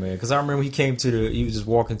sight, man. Because I remember he was just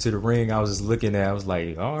walking to the ring. I was just looking at it. I was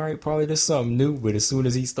like, all right, probably there's something new. But as soon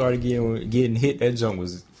as he started getting hit, that junk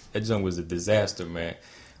was a disaster, man.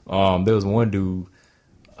 There was one dude.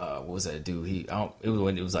 What was that dude? It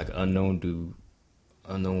was like an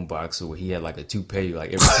unknown boxer where he had like a toupee.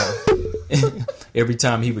 Like every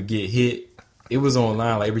time he would get hit, it was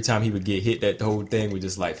online. Like every time he would get hit, that whole thing would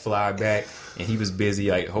just like fly back, and he was busy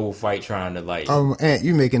like whole fight trying to like. Ant,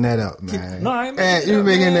 you making that up, man? No, I ain't Ant, you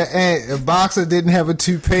making that. Ant, a boxer didn't have a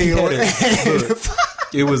toupee on it.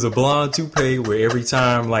 It was a blonde toupee where every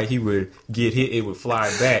time like he would get hit, it would fly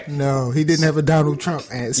back. No, he didn't have a Donald Trump.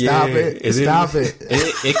 Ant, stop it! Stop it!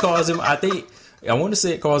 It caused him. I want to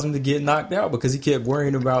say it caused him to get knocked out because he kept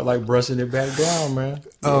worrying about like brushing it back down, man.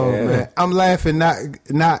 Oh man, I'm laughing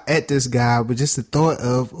not at this guy, but just the thought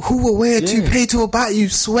of who would wear a toupee to a body? You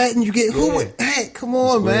sweating? You get who would? Hey, come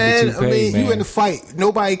on, man. I mean, you in the fight.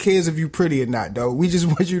 Nobody cares if you pretty or not, though. We just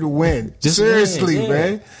want you to win. Just seriously,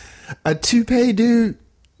 man. A toupee, dude.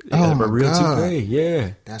 Yeah, a real toupee.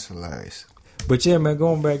 Yeah, that's hilarious. But yeah, man,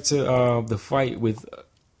 going back to the fight with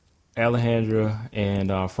Alejandra and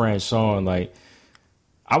Franchon, like.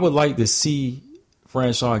 I would like to see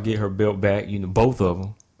Franchon get her belt back, you know, both of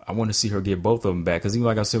them. I want to see her get both of them back because even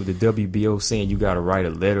like I said with the WBO saying you got to write a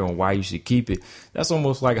letter on why you should keep it. That's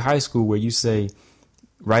almost like high school where you say,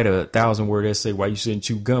 write a 1,000-word essay why you shouldn't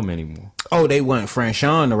chew gum anymore. Oh, they want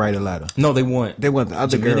Franchon to write a letter. No, they want the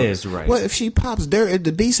other girl to write. Well, if she pops dirt, if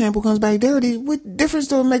the B sample comes back dirty, what difference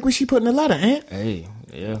does it make when she put in the letter, Aunt? Hey,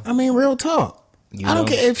 yeah. I mean, real talk. I don't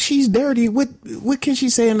care if she's dirty. What can she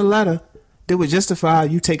say in the letter that would justify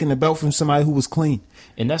you taking the belt from somebody who was clean?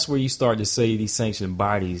 And that's where you start to say these sanctioned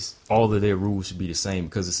bodies, all of their rules should be the same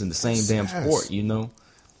because it's in the same damn sport, you know?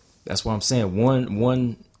 That's what I'm saying.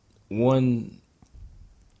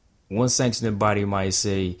 One sanctioning body might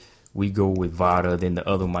say we go with VADA, then the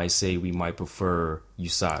other might say we might prefer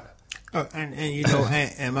USADA. And you know,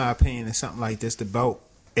 in my opinion, it's something like this. The belt,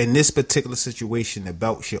 in this particular situation, the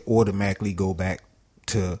belt should automatically go back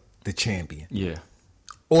to the champion. Yeah.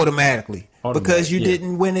 Automatically. Because you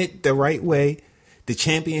didn't win it the right way. The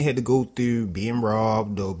champion had to go through being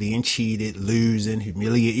robbed or being cheated, losing,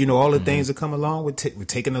 humiliated, you know, all the things that come along with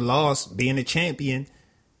taking a loss, being a champion.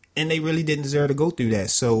 And they really didn't deserve to go through that.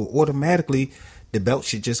 So automatically, the belt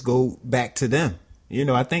should just go back to them. You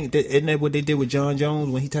know, I think isn't that what they did with John Jones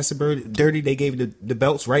when he tested dirty? They gave the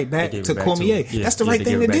belts right back to Cormier. That's the right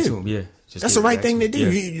thing to do. That's the right thing to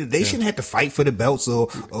do. They shouldn't have to fight for the belts or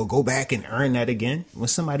go back and earn that again when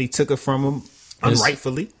somebody took it from them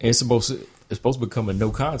unrightfully. It's supposed to become a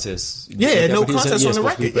no contest. Yeah, no contest on the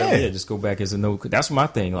record. Yeah, just go back as a no. That's my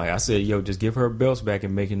thing. Like I said, yo, just give her belts back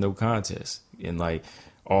and make it no contest. And like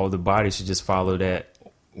all the bodies should just follow that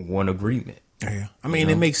one agreement. Yeah, I mean,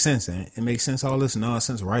 it makes sense. It makes sense. All this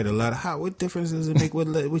nonsense. Write a letter. What difference does it make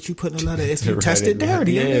what you put in a letter if you test it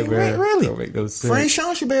dirty? Yeah, I mean, really. Don't make no sense.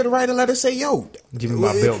 Franchon should be able to write a letter to say, "Yo, give me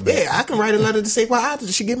my belt back." Yeah, I can write a letter to say, "Well, I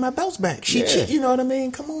should get my belts back." You know what I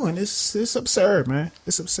mean? Come on, it's absurd, man.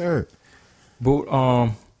 It's absurd.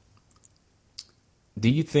 But do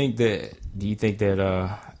you think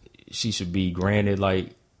that she should be granted?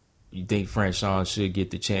 Like, you think Franchon should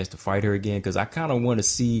get the chance to fight her again? Because I kind of want to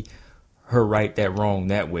see her right that wrong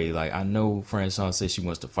that way. Like, I know Franchon says she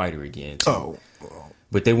wants to fight her again too,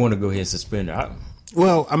 but they want to go ahead and suspend her.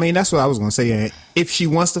 Well, I mean, that's what I was gonna say. If she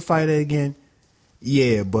wants to fight her again,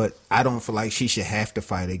 yeah, but I don't feel like she should have to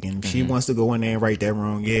fight again. If she wants to go in there and right that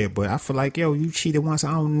wrong, yeah, but I feel like, yo, you cheated once,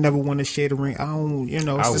 I don't never want to share the ring. I don't, you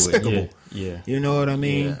know, it's despicable. Yeah. You know what I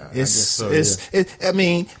mean? Yeah, I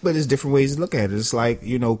mean, but there's different ways to look at it. It's like,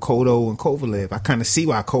 you know, Cotto and Kovalev. I kind of see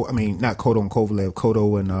why not Cotto and Kovalev,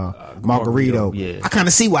 Cotto and Margarito. Yeah. I kind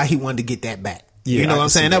of see why he wanted to get that back. Yeah, you know what I'm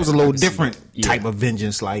saying? That was a little different that. type of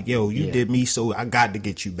vengeance. Like, yo, you did me, so I got to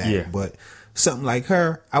get you back. Yeah. But something like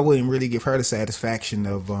her, I wouldn't really give her the satisfaction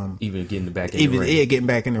of even getting back in the ring. Yeah, getting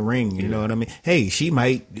back in the ring. You know what I mean? Hey, she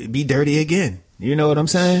might be dirty again. You know what I'm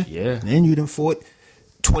saying? Yeah. And you done fought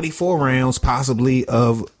 24 rounds possibly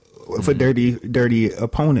for dirty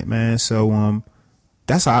opponent, man. So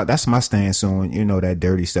that's my stance on, you know, that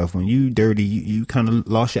dirty stuff. When you dirty, you kind of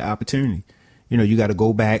lost your opportunity. You know, you got to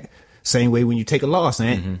go back. Same way when you take a loss,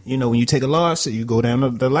 man. You know, when you take a loss, you go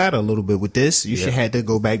down the ladder a little bit. With this, you should have to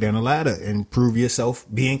go back down the ladder and prove yourself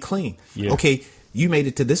being clean. Yeah. Okay, you made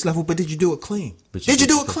it to this level, but did you do it clean? Did you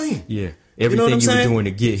do it clean? Yeah. Everything you were doing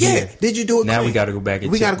to get here. Yeah, did you do it clean? Now we got to go back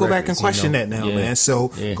and we got to go back and question that now, man. So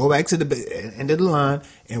go back to the end of the line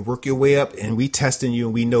and work your way up, and we testing you,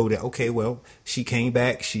 and we know that, okay, well, she came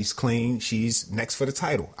back, she's clean, she's next for the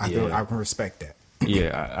title. I can respect that.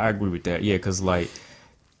 Yeah, I agree with that. Yeah, because, like,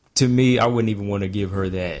 to me, I wouldn't even want to give her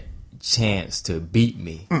that chance to beat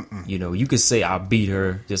me. You know, you could say I beat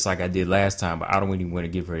her just like I did last time, but I don't even want to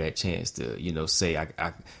give her that chance to, you know, say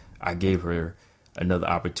I gave her another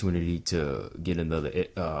opportunity to get another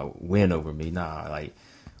win over me. Nah, like,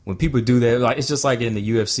 when people do that, like, it's just like in the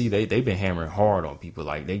UFC, they've been hammering hard on people.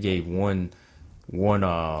 Like, they gave one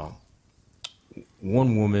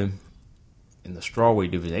woman in the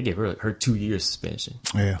strawweight division, they gave her 2 years suspension.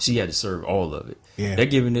 Yeah, she had to serve all of it. Yeah, they're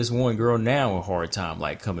giving this one girl now a hard time,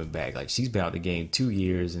 like, coming back. Like, she's been out the game 2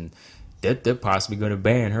 years, and they're possibly going to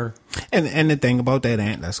ban her. And the thing about that,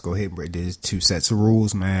 Ant, let's go ahead and break. There's two sets of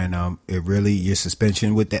rules, man. It really, your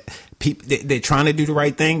suspension with that, people they're trying to do the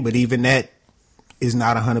right thing, but even that is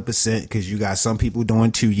not 100% because you got some people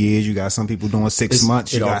doing 2 years, you got some people doing 6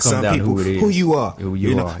 months, you got some people who you are,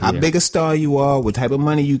 how big a star you are, what type of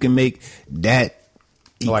money you can make. That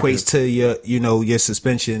equates to your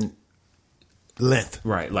suspension length.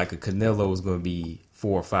 Right, like a Canelo is going to be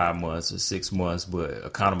 4 or 5 months or 6 months, but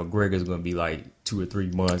a Conor McGregor is going to be like 2 or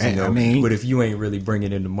 3 months. You know? I mean, but if you ain't really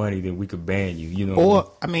bringing in the money, then we could ban you. You know,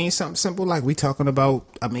 or I mean, something simple like we talking about.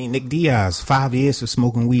 I mean, Nick Diaz, 5 years for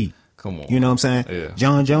smoking weed. Come on. You know what I'm saying? Yeah.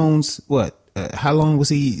 John Jones, what? How long was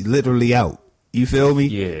he literally out? You feel me?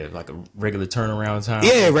 Yeah, like a regular turnaround time.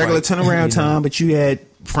 Yeah, regular turnaround time. But you had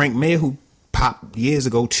Frank Mir, who Pop years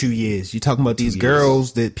ago, 2 years. You talking about these 2 years.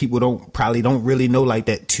 girls that people don't really know like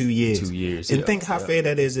that. 2 years. 2 years. And think how fair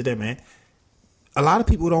that is to them, man. A lot of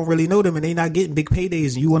people don't really know them, and they not getting big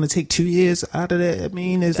paydays. And you want to take 2 years out of that? I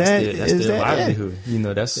mean, that's their that livelihood? You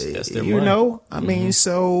know, that's their you money. know? I mean,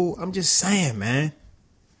 so I'm just saying, man.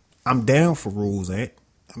 I'm down for rules, Ant.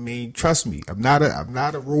 I mean, trust me, I'm not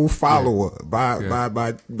a rule follower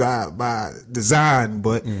by design,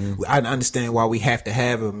 but I understand why we have to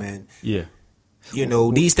have them, and you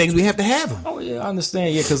know, these things we have to have them. Oh yeah, I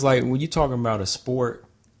understand. Yeah, because like when you're talking about a sport,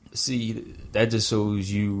 see, that just shows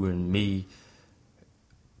you and me.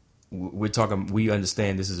 We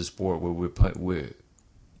understand this is a sport where we're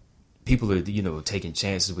people are, you know, taking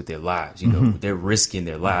chances with their lives. You know, they're risking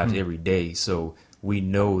their lives every day, so. We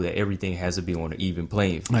know that everything has to be on an even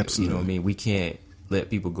playing field. Absolutely. You know what I mean? We can't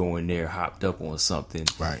let people go in there hopped up on something,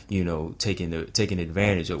 right? You know, taking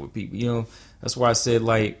advantage over people. You know, that's why I said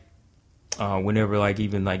like whenever like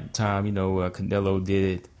even like time, you know, Canelo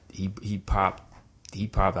did it, he popped.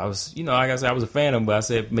 I was, you know, like I said, I was a fan of him, but I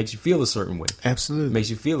said it makes you feel a certain way. Absolutely,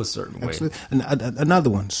 makes you feel a certain way. Absolutely. And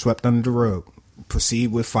another one swept under the rug.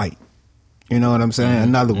 Proceed with fight. You know what I'm saying?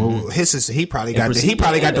 Another one. He probably got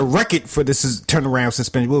the record for this turnaround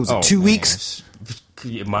suspension. What was it? 2 weeks?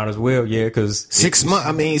 It might as well, yeah, because 6 months.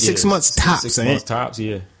 I mean, 6 months tops. 6 months tops,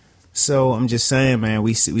 yeah. So I'm just saying, man.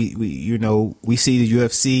 We see the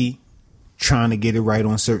UFC trying to get it right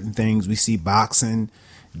on certain things. We see boxing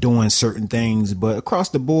doing certain things, but across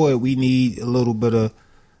the board, we need a little bit of,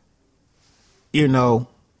 you know,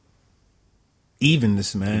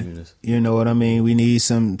 evenness, man. You know what I mean? We need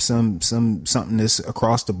something that's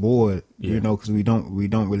across the board. You know, because we don't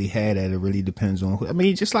really have that. It really depends on. I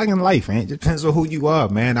mean, just like in life, man. It depends on who you are,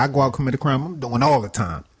 man. I go out commit a crime. I'm doing all the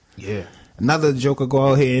time. Yeah. Another joker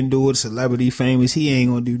go out here and do it. Celebrity, famous. He ain't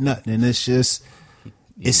gonna do nothing. And it's just,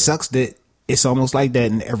 it sucks that it's almost like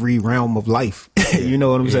that in every realm of life. You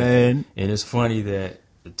know what I'm saying? And it's funny that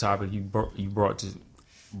the topic you brought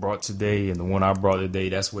today and the one I brought today,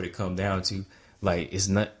 that's what it come down to. Like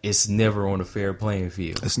it's never on a fair playing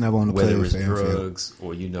field. It's never on the whether playing it's field. drugs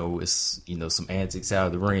or it's some antics out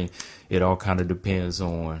of the ring. It all kind of depends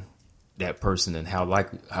on that person and how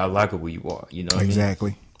likable you are. You know what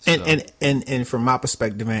exactly. I mean? And from my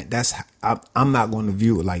perspective, man, I'm not going to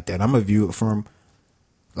view it like that. I'm gonna view it from,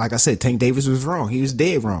 like I said, Tank Davis was wrong. He was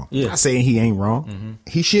dead wrong. Yeah. I'm not saying he ain't wrong.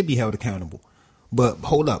 He should be held accountable. But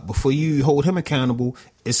hold up, before you hold him accountable,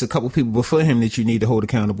 it's a couple people before him that you need to hold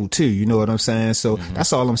accountable too. You know what I'm saying? So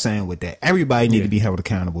that's all I'm saying with that. Everybody need to be held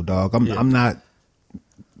accountable, dog. I'm not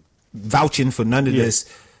vouching for none of this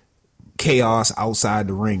chaos outside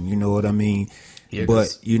the ring. You know what I mean? Yeah,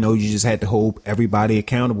 but you know, you just had to hold everybody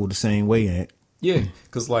accountable the same way, Ant. Yeah,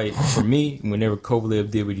 because like for me, whenever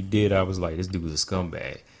Kovalev did what he did, I was like, this dude was a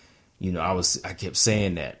scumbag. You know, I kept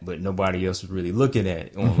saying that, but nobody else was really looking at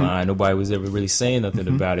it online. Nobody was ever really saying nothing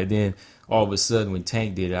about it. Then all of a sudden, when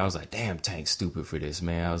Tank did it, I was like, damn, Tank's stupid for this,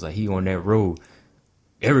 man. I was like, he on that road.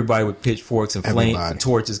 Everybody with pitchforks and flame and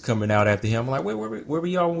torches coming out after him. I'm like, where were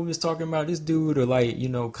y'all when we was talking about this dude or like, you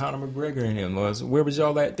know, Conor McGregor and him? Or where was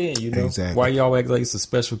y'all at then, you know? Exactly. Why y'all act like it's a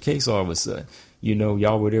special case all of a sudden? You know,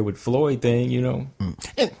 y'all were there with Floyd thing, you know?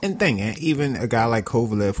 And thing, even a guy like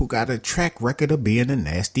Kovalev who got a track record of being a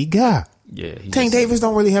nasty guy. Yeah. Tank Davis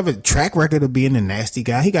don't really have a track record of being a nasty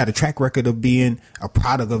guy. He got a track record of being a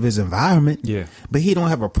product of his environment. Yeah. But he don't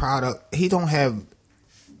have a product. He's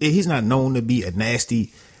not known to be a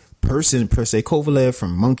nasty person per se. Kovalev,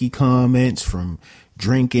 from monkey comments, from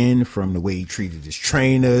drinking, from the way he treated his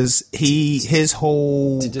trainers, his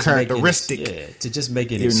whole characteristic. To just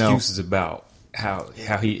making excuses about how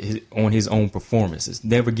he on his own performances,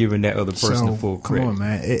 never giving that other person the full credit. Come on,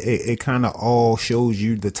 man. It kind of all shows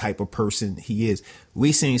you the type of person he is.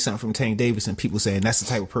 We seen something from Tank Davis and people saying that's the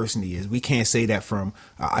type of person he is. We can't say that from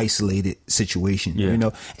an isolated situation, you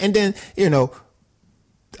know. And then, you know,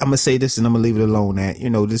 I'm going to say this and I'm going to leave it alone that, you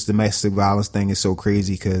know, this domestic violence thing is so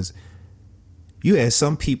crazy because you had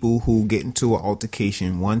some people who get into an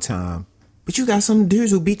altercation one time, but you got some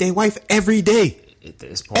dudes who beat their wife every day.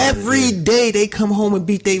 Every day they come home and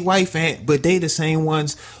beat their wife, but they the same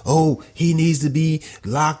ones. Oh, he needs to be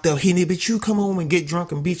locked up. But you come home and get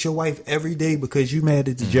drunk and beat your wife every day because you mad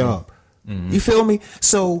at the job. You feel me?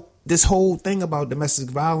 So this whole thing about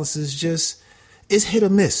domestic violence is just, it's hit or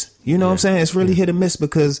miss. You know what I'm saying? It's really hit or miss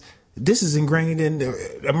because this is ingrained in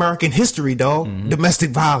American history, dog.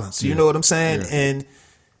 Domestic violence. You know what I'm saying? And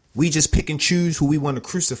we just pick and choose who we want to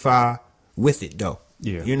crucify with it, though.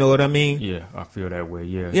 Yeah. You know what I mean? Yeah, I feel that way.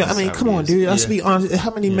 Yeah. Yeah, I That's mean, how come it on, is. dude. Let's Yeah. be honest.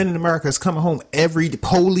 How many men in America is coming home the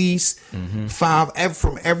police,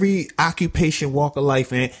 from every occupation, walk of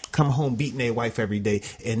life, and come home beating their wife every day,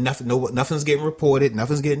 and nothing's getting reported,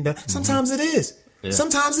 nothing's getting done. Sometimes it is. Yeah.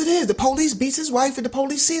 Sometimes it is. The police beats his wife, and the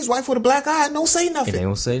police see his wife with a black eye and don't say nothing. And they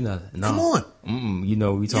don't say nothing. No. Come on. You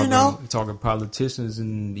know, we talking politicians,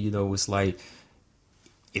 and you know, it's like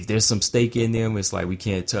if there's some stake in them, it's like we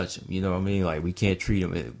can't touch them. You know what I mean? Like we can't treat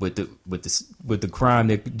them. But the crime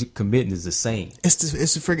they're committing is the same. It's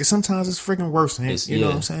the friggin'. Sometimes it's friggin' worse. Man. You know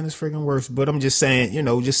what I'm saying? It's friggin' worse. But I'm just saying,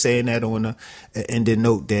 just saying that on and then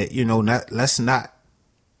note that let's not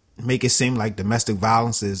make it seem like domestic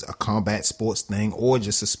violence is a combat sports thing or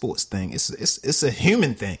just a sports thing. It's a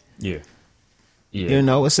human thing. Yeah. Yeah.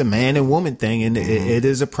 It's a man and woman thing, and it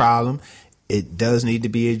is a problem. It does need to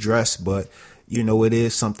be addressed, but it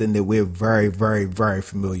is something that we're very, very, very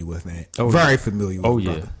familiar with, man. Very familiar with. Oh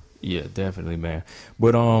yeah, brother. Yeah, definitely, man.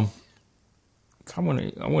 But I want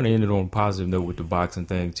to end it on a positive note with the boxing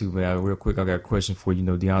thing too, man. Real quick, I got a question for you.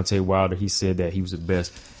 Deontay Wilder, he said that he was the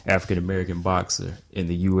best African American boxer in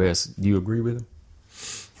the U.S. Do you agree with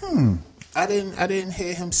him? I didn't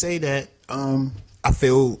hear him say that. I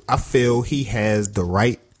feel he has the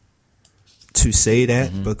right to say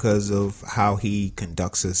that because of how he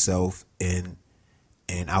conducts himself in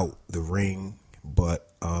and out the ring.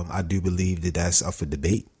 But I do believe that that's up for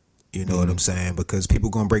debate. You know what I'm saying? Because people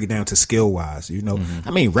gonna break it down to skill wise.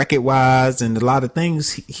 I mean, record wise and a lot of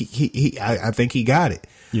things. I think he got it.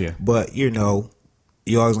 Yeah. But you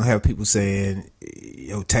always gonna have people saying,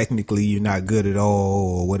 technically you're not good at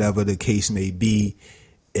all, or whatever the case may be.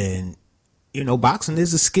 And boxing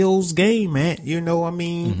is a skills game, man. I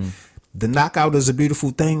mean, the knockout is a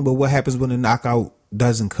beautiful thing, but what happens when the knockout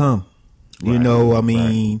doesn't come?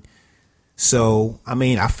 Right. So I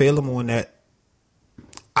mean, I feel him on that.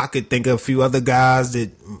 I could think of a few other guys that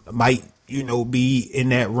might, be in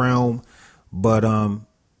that realm, but I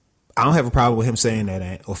don't have a problem with him saying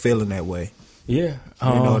that or feeling that way. Yeah, you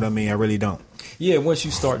know what I mean. I really don't. Yeah, once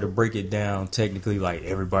you start to break it down, technically, like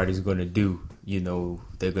everybody's going to do,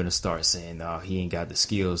 they're going to start saying, "No, he ain't got the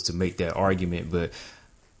skills to make that argument," but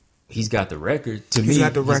he's got the record. He's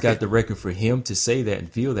got the record for him to say that and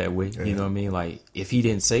feel that way. Yeah. You know what I mean? Like if he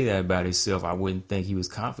didn't say that about himself, I wouldn't think he was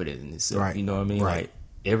confident in himself. Right. You know what I mean? Right. Like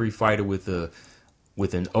every fighter with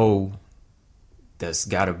an O that's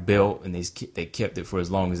got a belt and they kept it for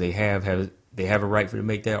as long as they have a right for to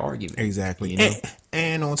make that argument. Exactly.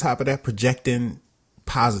 And on top of that, projecting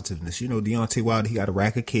positiveness. Deontay Wilder, he got a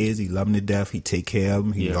rack of kids. He love them to death. He take care of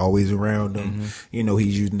them. He's always around them.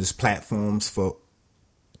 He's using his platforms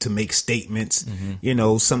to make statements.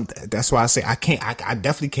 That's why I say I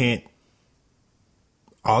definitely can't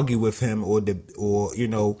argue with him or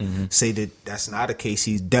say that that's not a case.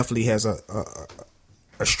 He definitely has a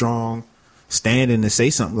strong standing to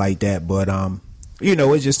say something like that. But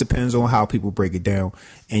it just depends on how people break it down.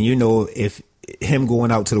 And if him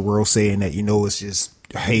going out to the world saying that it's just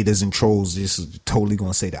haters and trolls just totally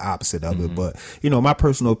gonna say the opposite of it. But my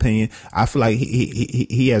personal opinion, I feel like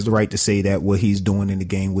he has the right to say that what he's doing in the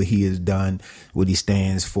game, what he has done, what he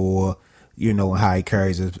stands for, how he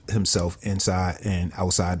carries himself inside and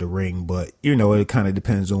outside the ring. But it kind of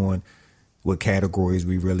depends on what categories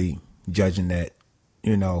we really judging that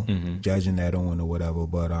judging that on or whatever.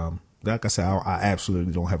 But like I said, I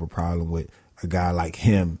absolutely don't have a problem with a guy like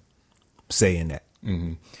him saying that.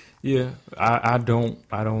 Yeah, I don't,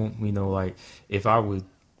 like if I would,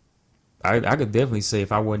 I could definitely say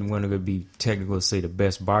if I wasn't going to be technical to say the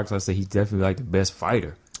best boxer, I'd say he's definitely like the best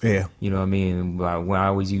fighter. Yeah. You know what I mean? When I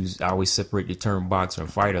always separate the term boxer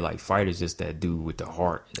and fighter. Like fighter's just that dude with the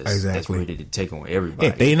heart that's ready to take on everybody.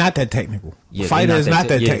 Yeah, they're not that technical. Yeah, fighter is not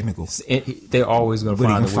that technical. They're always going to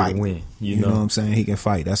find a way to win. You know what I'm saying? He can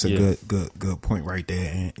fight. That's a good point right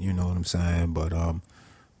there. And you know what I'm saying? But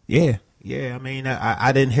yeah. I mean,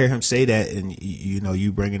 I didn't hear him say that, and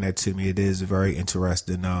you bringing that to me, it is a very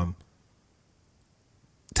interesting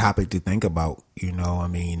topic to think about. I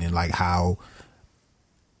mean, and like how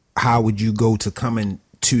would you go to coming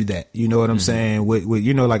to that? You know what I'm saying? With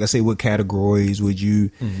like I say, what categories would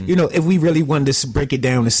you, if we really wanted to break it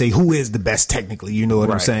down and say who is the best technically, you know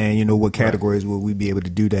what I'm saying? What categories would we be able to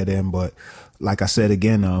do that in? But like I said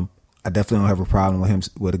again, I definitely don't have a problem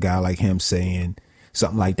with a guy like him saying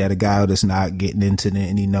something like that. A guy that's not getting into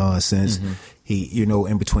any nonsense. He,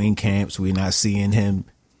 in between camps, we're not seeing him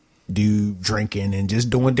do drinking and just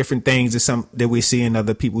doing different things that we're seeing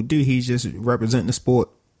other people do. He's just representing the sport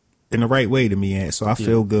in the right way to me. And so I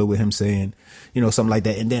feel good with him saying, something like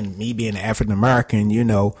that. And then me being an African American,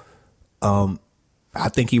 I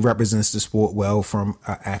think he represents the sport well from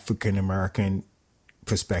an African American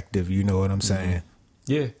perspective. You know what I'm saying?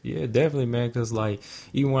 Yeah, definitely, man. Because like,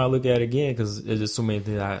 even when I look at it again, because there's just so many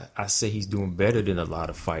things I say he's doing better than a lot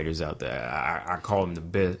of fighters out there. I call him the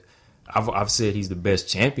best. I've said he's the best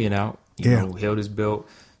champion out. You know, held his belt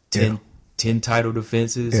 10 title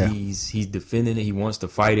defenses. Yeah. He's defending it. He wants to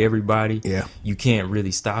fight everybody. Yeah. You can't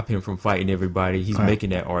really stop him from fighting everybody. He's making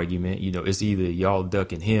that argument. You know, it's either y'all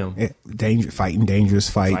ducking him. Yeah. Fighting dangerous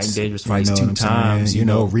fights. You know 2 times. You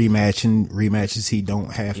know, rematches he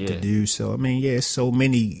don't have to do. So, I mean, so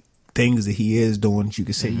many things that he is doing that you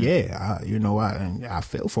could say, I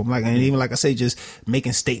feel for him. Like, and even like I say, just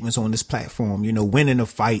making statements on this platform, you know, winning a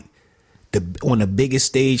fight on the biggest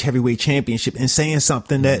stage, heavyweight championship, and saying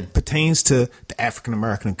something that pertains to the African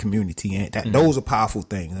American community, and those are powerful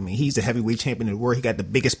things. I mean, he's the heavyweight champion of the world. He got the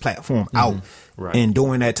biggest platform out, and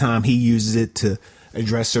during that time, he uses it to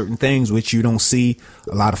address certain things which you don't see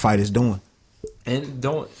a lot of fighters doing. And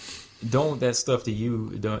don't that stuff to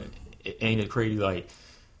you? Ain't it crazy? Like,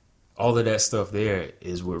 all of that stuff there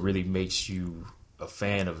is what really makes you a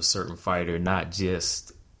fan of a certain fighter, not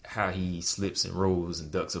just how he slips and rolls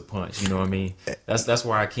and ducks a punch. You know what I mean? That's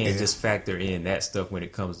why I can't just factor in that stuff when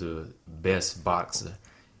it comes to best boxer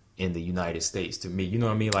in the United States to me. You know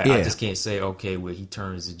what I mean? Like, I just can't say, okay, well, he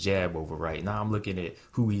turns the jab over right. Now I'm looking at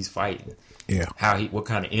who he's fighting. Yeah. What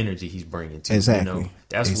kind of energy he's bringing to. Exactly. You know?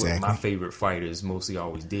 That's what my favorite fighters mostly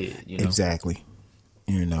always did. You know? Exactly.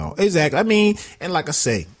 You know, exactly. I mean, and like I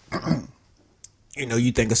say, you know,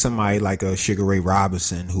 you think of somebody like a Sugar Ray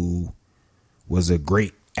Robinson, who was a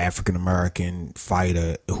great African American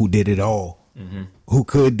fighter who did it all, who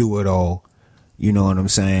could do it all. You know what I'm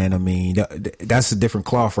saying? I mean, that's a different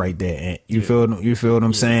cloth right there. And you feel what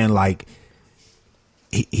I'm saying? Like,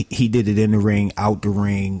 he did it in the ring, out the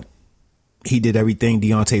ring. He did everything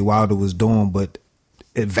Deontay Wilder was doing, but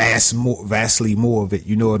vastly more of it.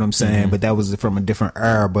 You know what I'm saying? But that was from a different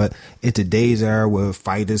era. But in today's era, where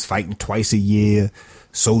fighters fighting twice a year,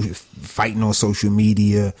 fighting on social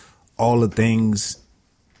media, all the things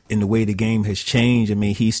in the way the game has changed, I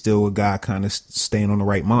mean, he's still a guy kind of staying on the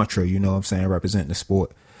right mantra, you know what I'm saying, representing the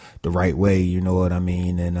sport the right way, you know what I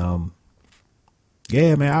mean? And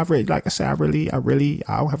yeah, man, I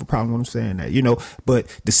don't have a problem with him saying that, you know, but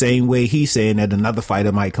the same way he's saying that, another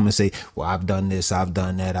fighter might come and say, well, I've done this, I've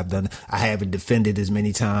done that, I haven't defended as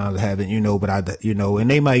many times, I haven't, you know, but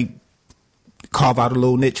and they might carve out a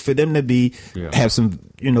little niche for them to have some,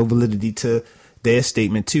 you know, validity to their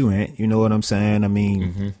statement too, Ant. You know what I'm saying? I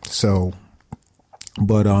mean, so,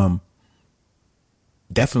 but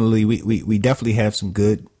definitely we definitely have some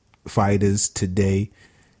good fighters today,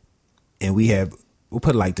 and we'll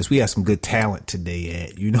put it like this: we have some good talent today,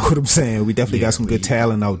 Ant. You know what I'm saying? We definitely got some good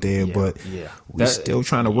talent out there, but we're still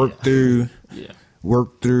trying to work through,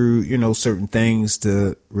 you know, certain things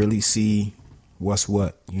to really see what's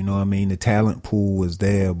what. You know what I mean? The talent pool was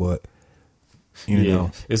there, but you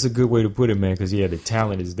know, it's a good way to put it, man. Because the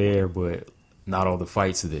talent is there, but not all the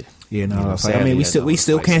fights are there. Yeah, no, you know, I mean, we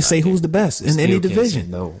still can't say who's the best in any division.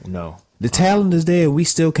 No. The talent is there. We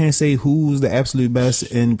still can't say who's the absolute best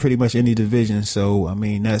in pretty much any division. So, I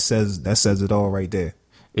mean, that says it all right there.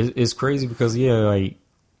 It's crazy because like,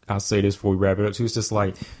 I'll say this before we wrap it up too. It's just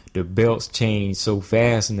like the belts change so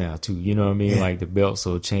fast now too. You know what I mean? Like, the belts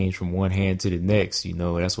will change from one hand to the next. You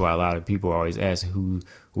know, that's why a lot of people are always asking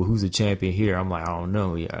who's the champion here. I'm like, I don't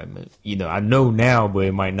know. You know, I know now, but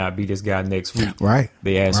it might not be this guy next week. Right.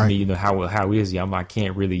 They ask me, you know, how is he? I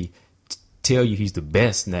can't really tell you he's the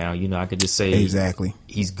best now. You know, I could just say exactly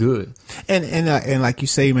he's good. And like you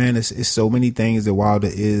say, man, it's so many things that Wilder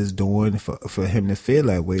is doing for him to feel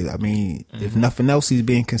that way. I mean, if nothing else, he's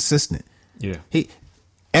being consistent. Yeah.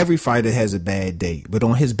 Every fighter has a bad day, but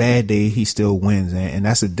on his bad day, he still wins, and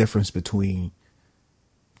that's the difference between,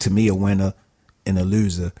 to me, a winner and a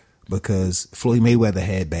loser. Because Floyd Mayweather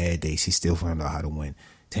had bad days, he still found out how to win.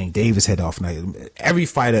 Tank Davis had off night. Every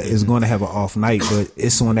fighter is going to have an off night, but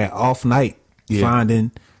it's on that off night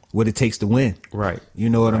finding what it takes to win. Right. You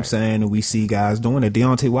know what I'm saying? And we see guys doing it.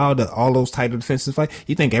 Deontay Wilder, all those title defensive fights.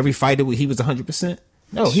 You think every fighter he was 100%?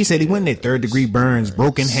 No, he said he went in there, 3rd-degree burns,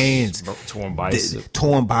 broken hands, torn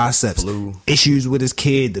biceps, flu. Issues with his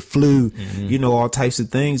kid, the flu, you know, all types of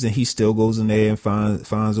things, and he still goes in there and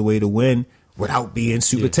finds a way to win without being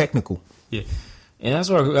super technical. Yeah, and that's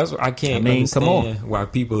why I can't understand why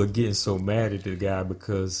people are getting so mad at the guy,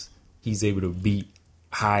 because he's able to beat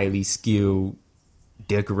highly skilled,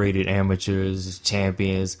 decorated amateurs,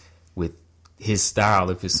 champions with his style.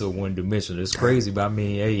 If it's so one dimensional, it's crazy. But I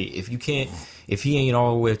mean, hey, if he ain't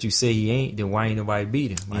all what you say he ain't, then why ain't nobody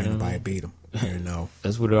beat him? Why ain't nobody beat him? You know,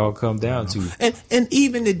 That's what it all comes down to. and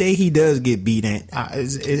even the day he does get beat,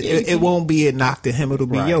 it won't be a knock to him. It'll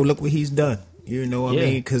be, Right. yo, look what he's done. You know what I Yeah.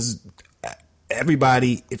 mean? Because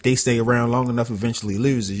everybody, if they stay around long enough, eventually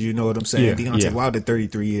loses. You know what I'm saying? Yeah, Deontay yeah. Wilder,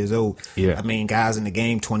 33 years old. Yeah. I mean, guys in the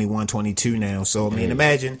game, 21, 22 now. So, I mean, Yeah.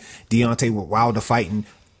 imagine Deontay Wilder fighting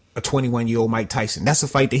a 21-year-old Mike Tyson. That's a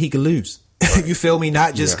fight that he could lose. You feel me?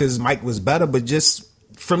 Not just Yeah. because Mike was better, but just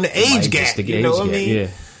from the age Mike, gap. just the You age know what I gap, mean? yeah.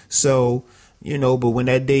 So, you know, but when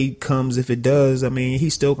that day comes, if it does, I mean, he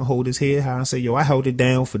still can hold his head high and say, yo, I held it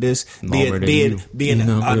down for this, Longer than being you. You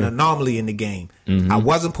know, an yeah. anomaly in the game. I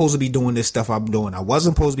wasn't supposed to be doing this stuff I'm doing. I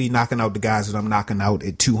wasn't supposed to be knocking out the guys that I'm knocking out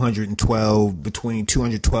at 212, between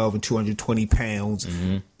 212 and 220 pounds.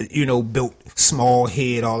 You know, built small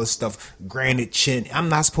head, all this stuff, granite chin. I'm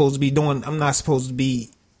not supposed to be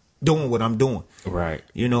doing what I'm doing. Right.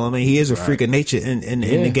 You know what I mean? He is a Right. freak of nature in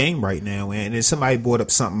Yeah. the game right now. And then somebody brought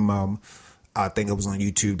up something, I think it was on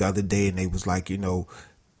YouTube the other day, and they was like, you know,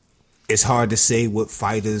 it's hard to say what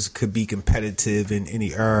fighters could be competitive in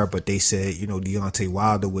any era, but they said, you know, Deontay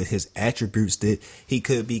Wilder with his attributes that he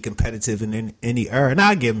could be competitive in any era. And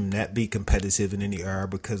I give him that, be competitive in any era,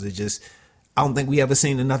 because it just, I don't think we ever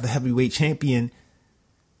seen another heavyweight champion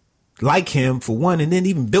like him, for one, and then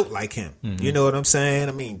even built like him. You know what I'm saying?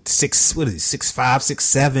 I mean, 6'5",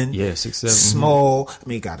 6'7". Yeah, 6'7". Small. I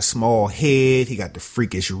mean, he got a small head. He got the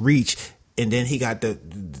freakish reach, and then he got the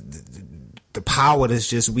power that's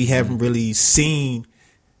just we haven't really seen.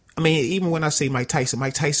 I mean, even when I say Mike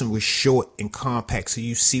Tyson was short and compact, so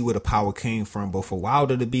you see where the power came from. But for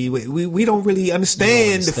Wilder to be, we don't really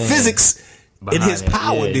understand the physics in behind his it.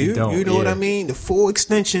 power, Yeah, dude. don't. You know what Yeah. I mean? The full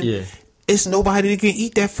extension. Yeah. It's nobody that can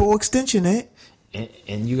eat that full extension, eh?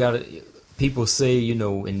 And you gotta, people say, you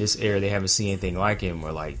know, in this era they haven't seen anything like him,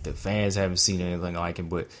 or like the fans haven't seen anything like him,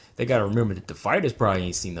 but they gotta remember that the fighters probably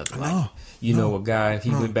ain't seen nothing like him. You know, a guy, if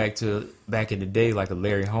he went back in the day, like a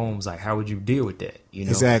Larry Holmes, like how would you deal with that? You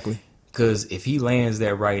know? Exactly. Because if he lands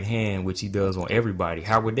that right hand, which he does on everybody,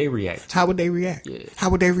 how would they react? How would they react? Yeah. How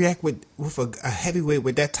would they react with a heavyweight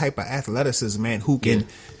with that type of athleticism, man, who can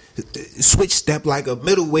switch step like a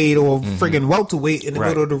middleweight or friggin' welterweight in the Right.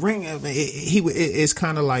 middle of the ring? I mean, it's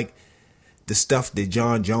kind of like the stuff that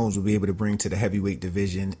John Jones will be able to bring to the heavyweight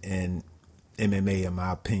division in MMA, in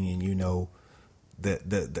my opinion. You know,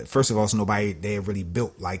 the first of all, it's nobody they have really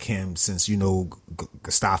built like him since, you know,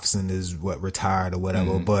 Gustafsson is retired or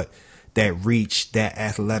whatever, but that reach, that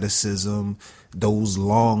athleticism, those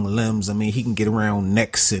long limbs. I mean, he can get around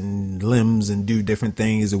necks and limbs and do different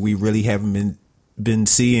things that we really haven't been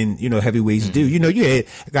seeing, you know, heavyweights do. You know, you had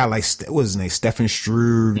a guy like, what was his name, Stefan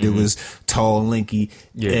Struve, that was tall, lanky,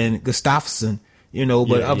 and Gustafsson, you know,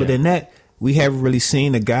 but other than that, we haven't really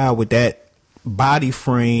seen a guy with that body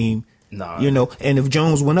frame. Nah. You know, and if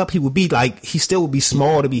Jones went up, he would be like, he still would be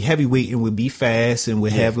small to be heavyweight and would be fast and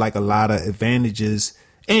would have like a lot of advantages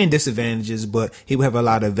and disadvantages, but he would have a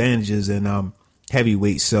lot of advantages in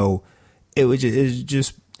heavyweight. So it was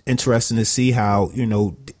just interesting to see how, you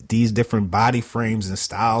know, these different body frames and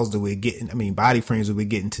styles that we're getting, body frames that we're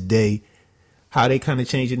getting today, how they kind of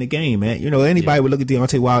changing the game, man. You know, anybody would look at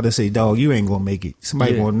Deontay Wilder and say, dog, you ain't going to make it.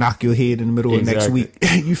 Somebody going to knock your head in the middle of next week.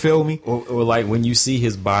 You feel me? Or like when you see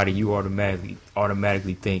his body, you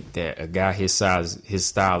automatically think that a guy his size, his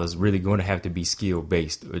style is really going to have to be skill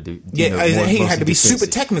based. He had to be super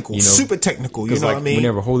technical, You know like what I mean?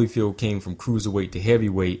 Whenever Holyfield came from cruiserweight to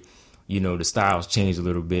heavyweight, you know, the styles changed a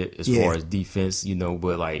little bit as far as defense, you know,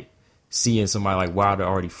 but like seeing somebody like Wilder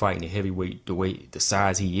already fighting a heavyweight the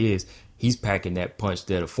size he is, he's packing that punch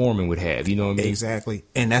that a Foreman would have, you know what I mean? Exactly.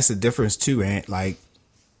 And that's the difference too, Ant. Like,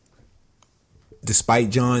 despite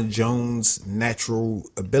John Jones' natural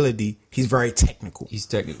ability, he's very technical. He's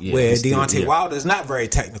technical. Yeah, where Deontay Wilder is not very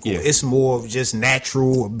technical. Yeah. It's more of just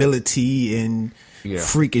natural ability and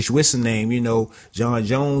freakish what's the name. You know, John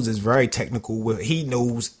Jones is very technical. Where he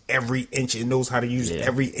knows every inch and knows how to use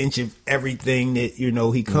every inch of everything that, you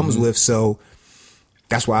know, he comes with. So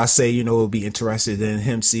that's why I say, you know, it'll be interested in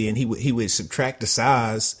him seeing he would subtract the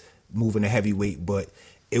size moving to heavyweight, but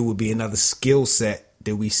it would be another skill set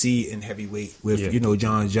that we see in heavyweight with, you know,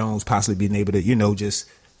 John Jones possibly being able to, you know, just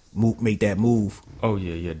make that move. Oh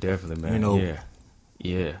yeah, definitely, man. You know,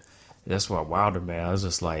 yeah. That's why Wilder, man. I was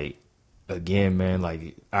just like, again, man,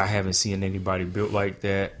 like I haven't seen anybody built like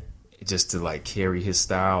that, just to like carry his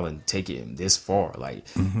style and take it this far. Like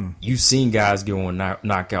you've seen guys go on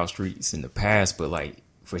knockout streaks in the past, but like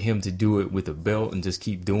for him to do it with a belt and just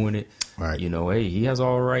keep doing it, right? You know, hey, he has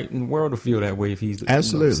all right in the world to feel that way if he's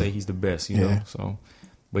absolutely, you know, say he's the best, you know. So,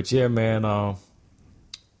 but yeah, man.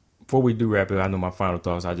 Before we do wrap it, I know my final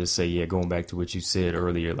thoughts. I just say, going back to what you said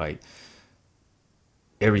earlier, like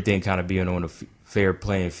everything kind of being on a fair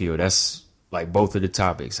playing field. That's like both of the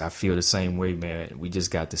topics. I feel the same way, man. We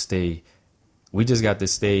just got to stay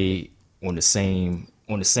on the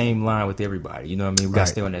same line with everybody. You know what I mean? We got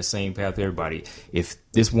to stay on that same path with everybody. If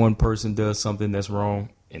this one person does something that's wrong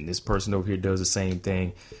and this person over here does the same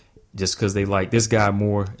thing, just because they like this guy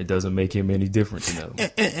more, it doesn't make him any different than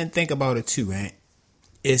them. And think about it too, man.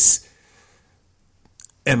 It's,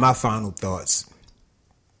 and my final thoughts,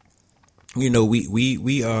 you know,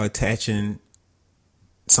 we are attaching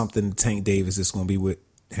something to Tank Davis that's going to be with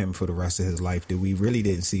him for the rest of his life that we really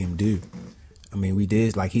didn't see him do. I mean, we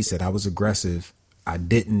did, like he said, I was aggressive. I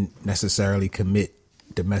didn't necessarily commit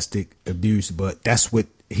domestic abuse, but that's what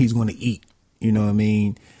he's going to eat. You know what I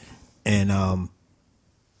mean? And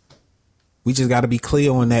we just got to be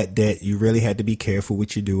clear on that you really had to be careful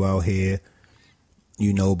what you do out here,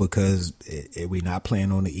 you know, because we're not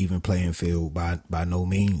playing on the even playing field by no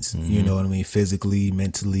means. Mm-hmm. You know what I mean? Physically,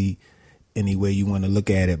 mentally, any way you want to look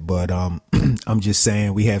at it. But I'm just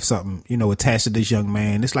saying we have something, you know, attached to this young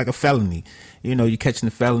man. It's like a felony. You know, you're catching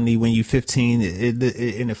a felony when you're 15 and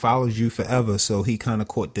it follows you forever. So he kind of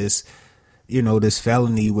caught this, you know, this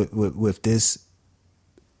felony with this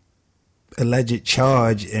alleged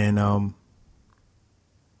charge. And I'm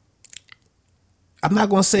not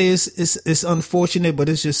going to say it's unfortunate, but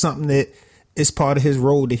it's just something that it's part of his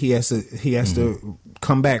road that he has to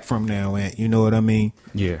come back from now. And you know what I mean?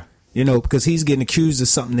 Yeah. You know, because he's getting accused of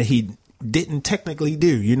something that he didn't technically do.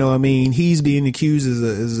 You know what I mean? He's being accused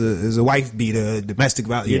as a wife beater, domestic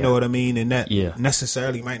violence. You know what I mean? And that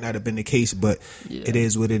necessarily might not have been the case, but it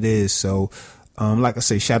is what it is. So, like I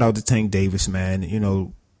say, shout out to Tank Davis, man. You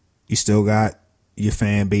know, you still got your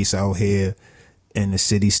fan base out here, and the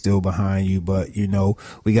city's still behind you. But you know,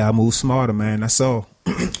 we gotta move smarter, man. That's all.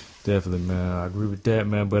 Definitely, man. I agree with that,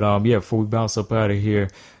 man. But before we bounce up out of here,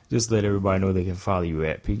 just let everybody know they can follow you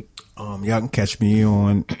at Pete. Y'all can catch me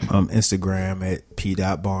on Instagram at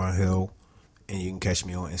p.barnhill, and you can catch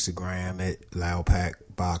me on Instagram at Loudpack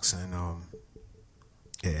Boxing.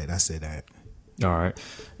 That's it. All right,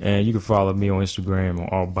 and you can follow me on Instagram on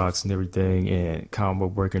all boxing and everything, and Combo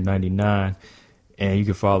Breaker 99, and you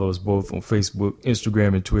can follow us both on Facebook,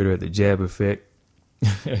 Instagram, and Twitter at the Jab Effect.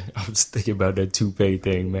 I was thinking about that toupee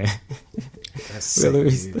thing, man. That's sick,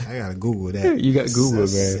 dude. I gotta Google that. You got Google, man.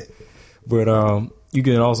 Sick. But you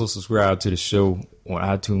can also subscribe to the show on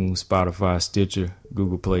iTunes, Spotify, Stitcher,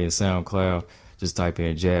 Google Play, and SoundCloud. Just type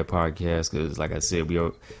in Jab Podcast, because like I said, we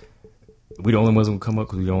the only ones that come up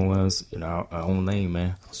because we the only ones in our own lane,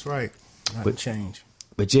 man. That's right. But change.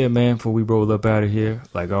 But yeah, man, before we roll up out of here,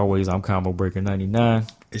 like always, I'm Combo Breaker 99.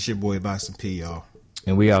 It's your boy Boxing P, y'all.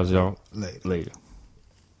 And we out, y'all. Later. Later.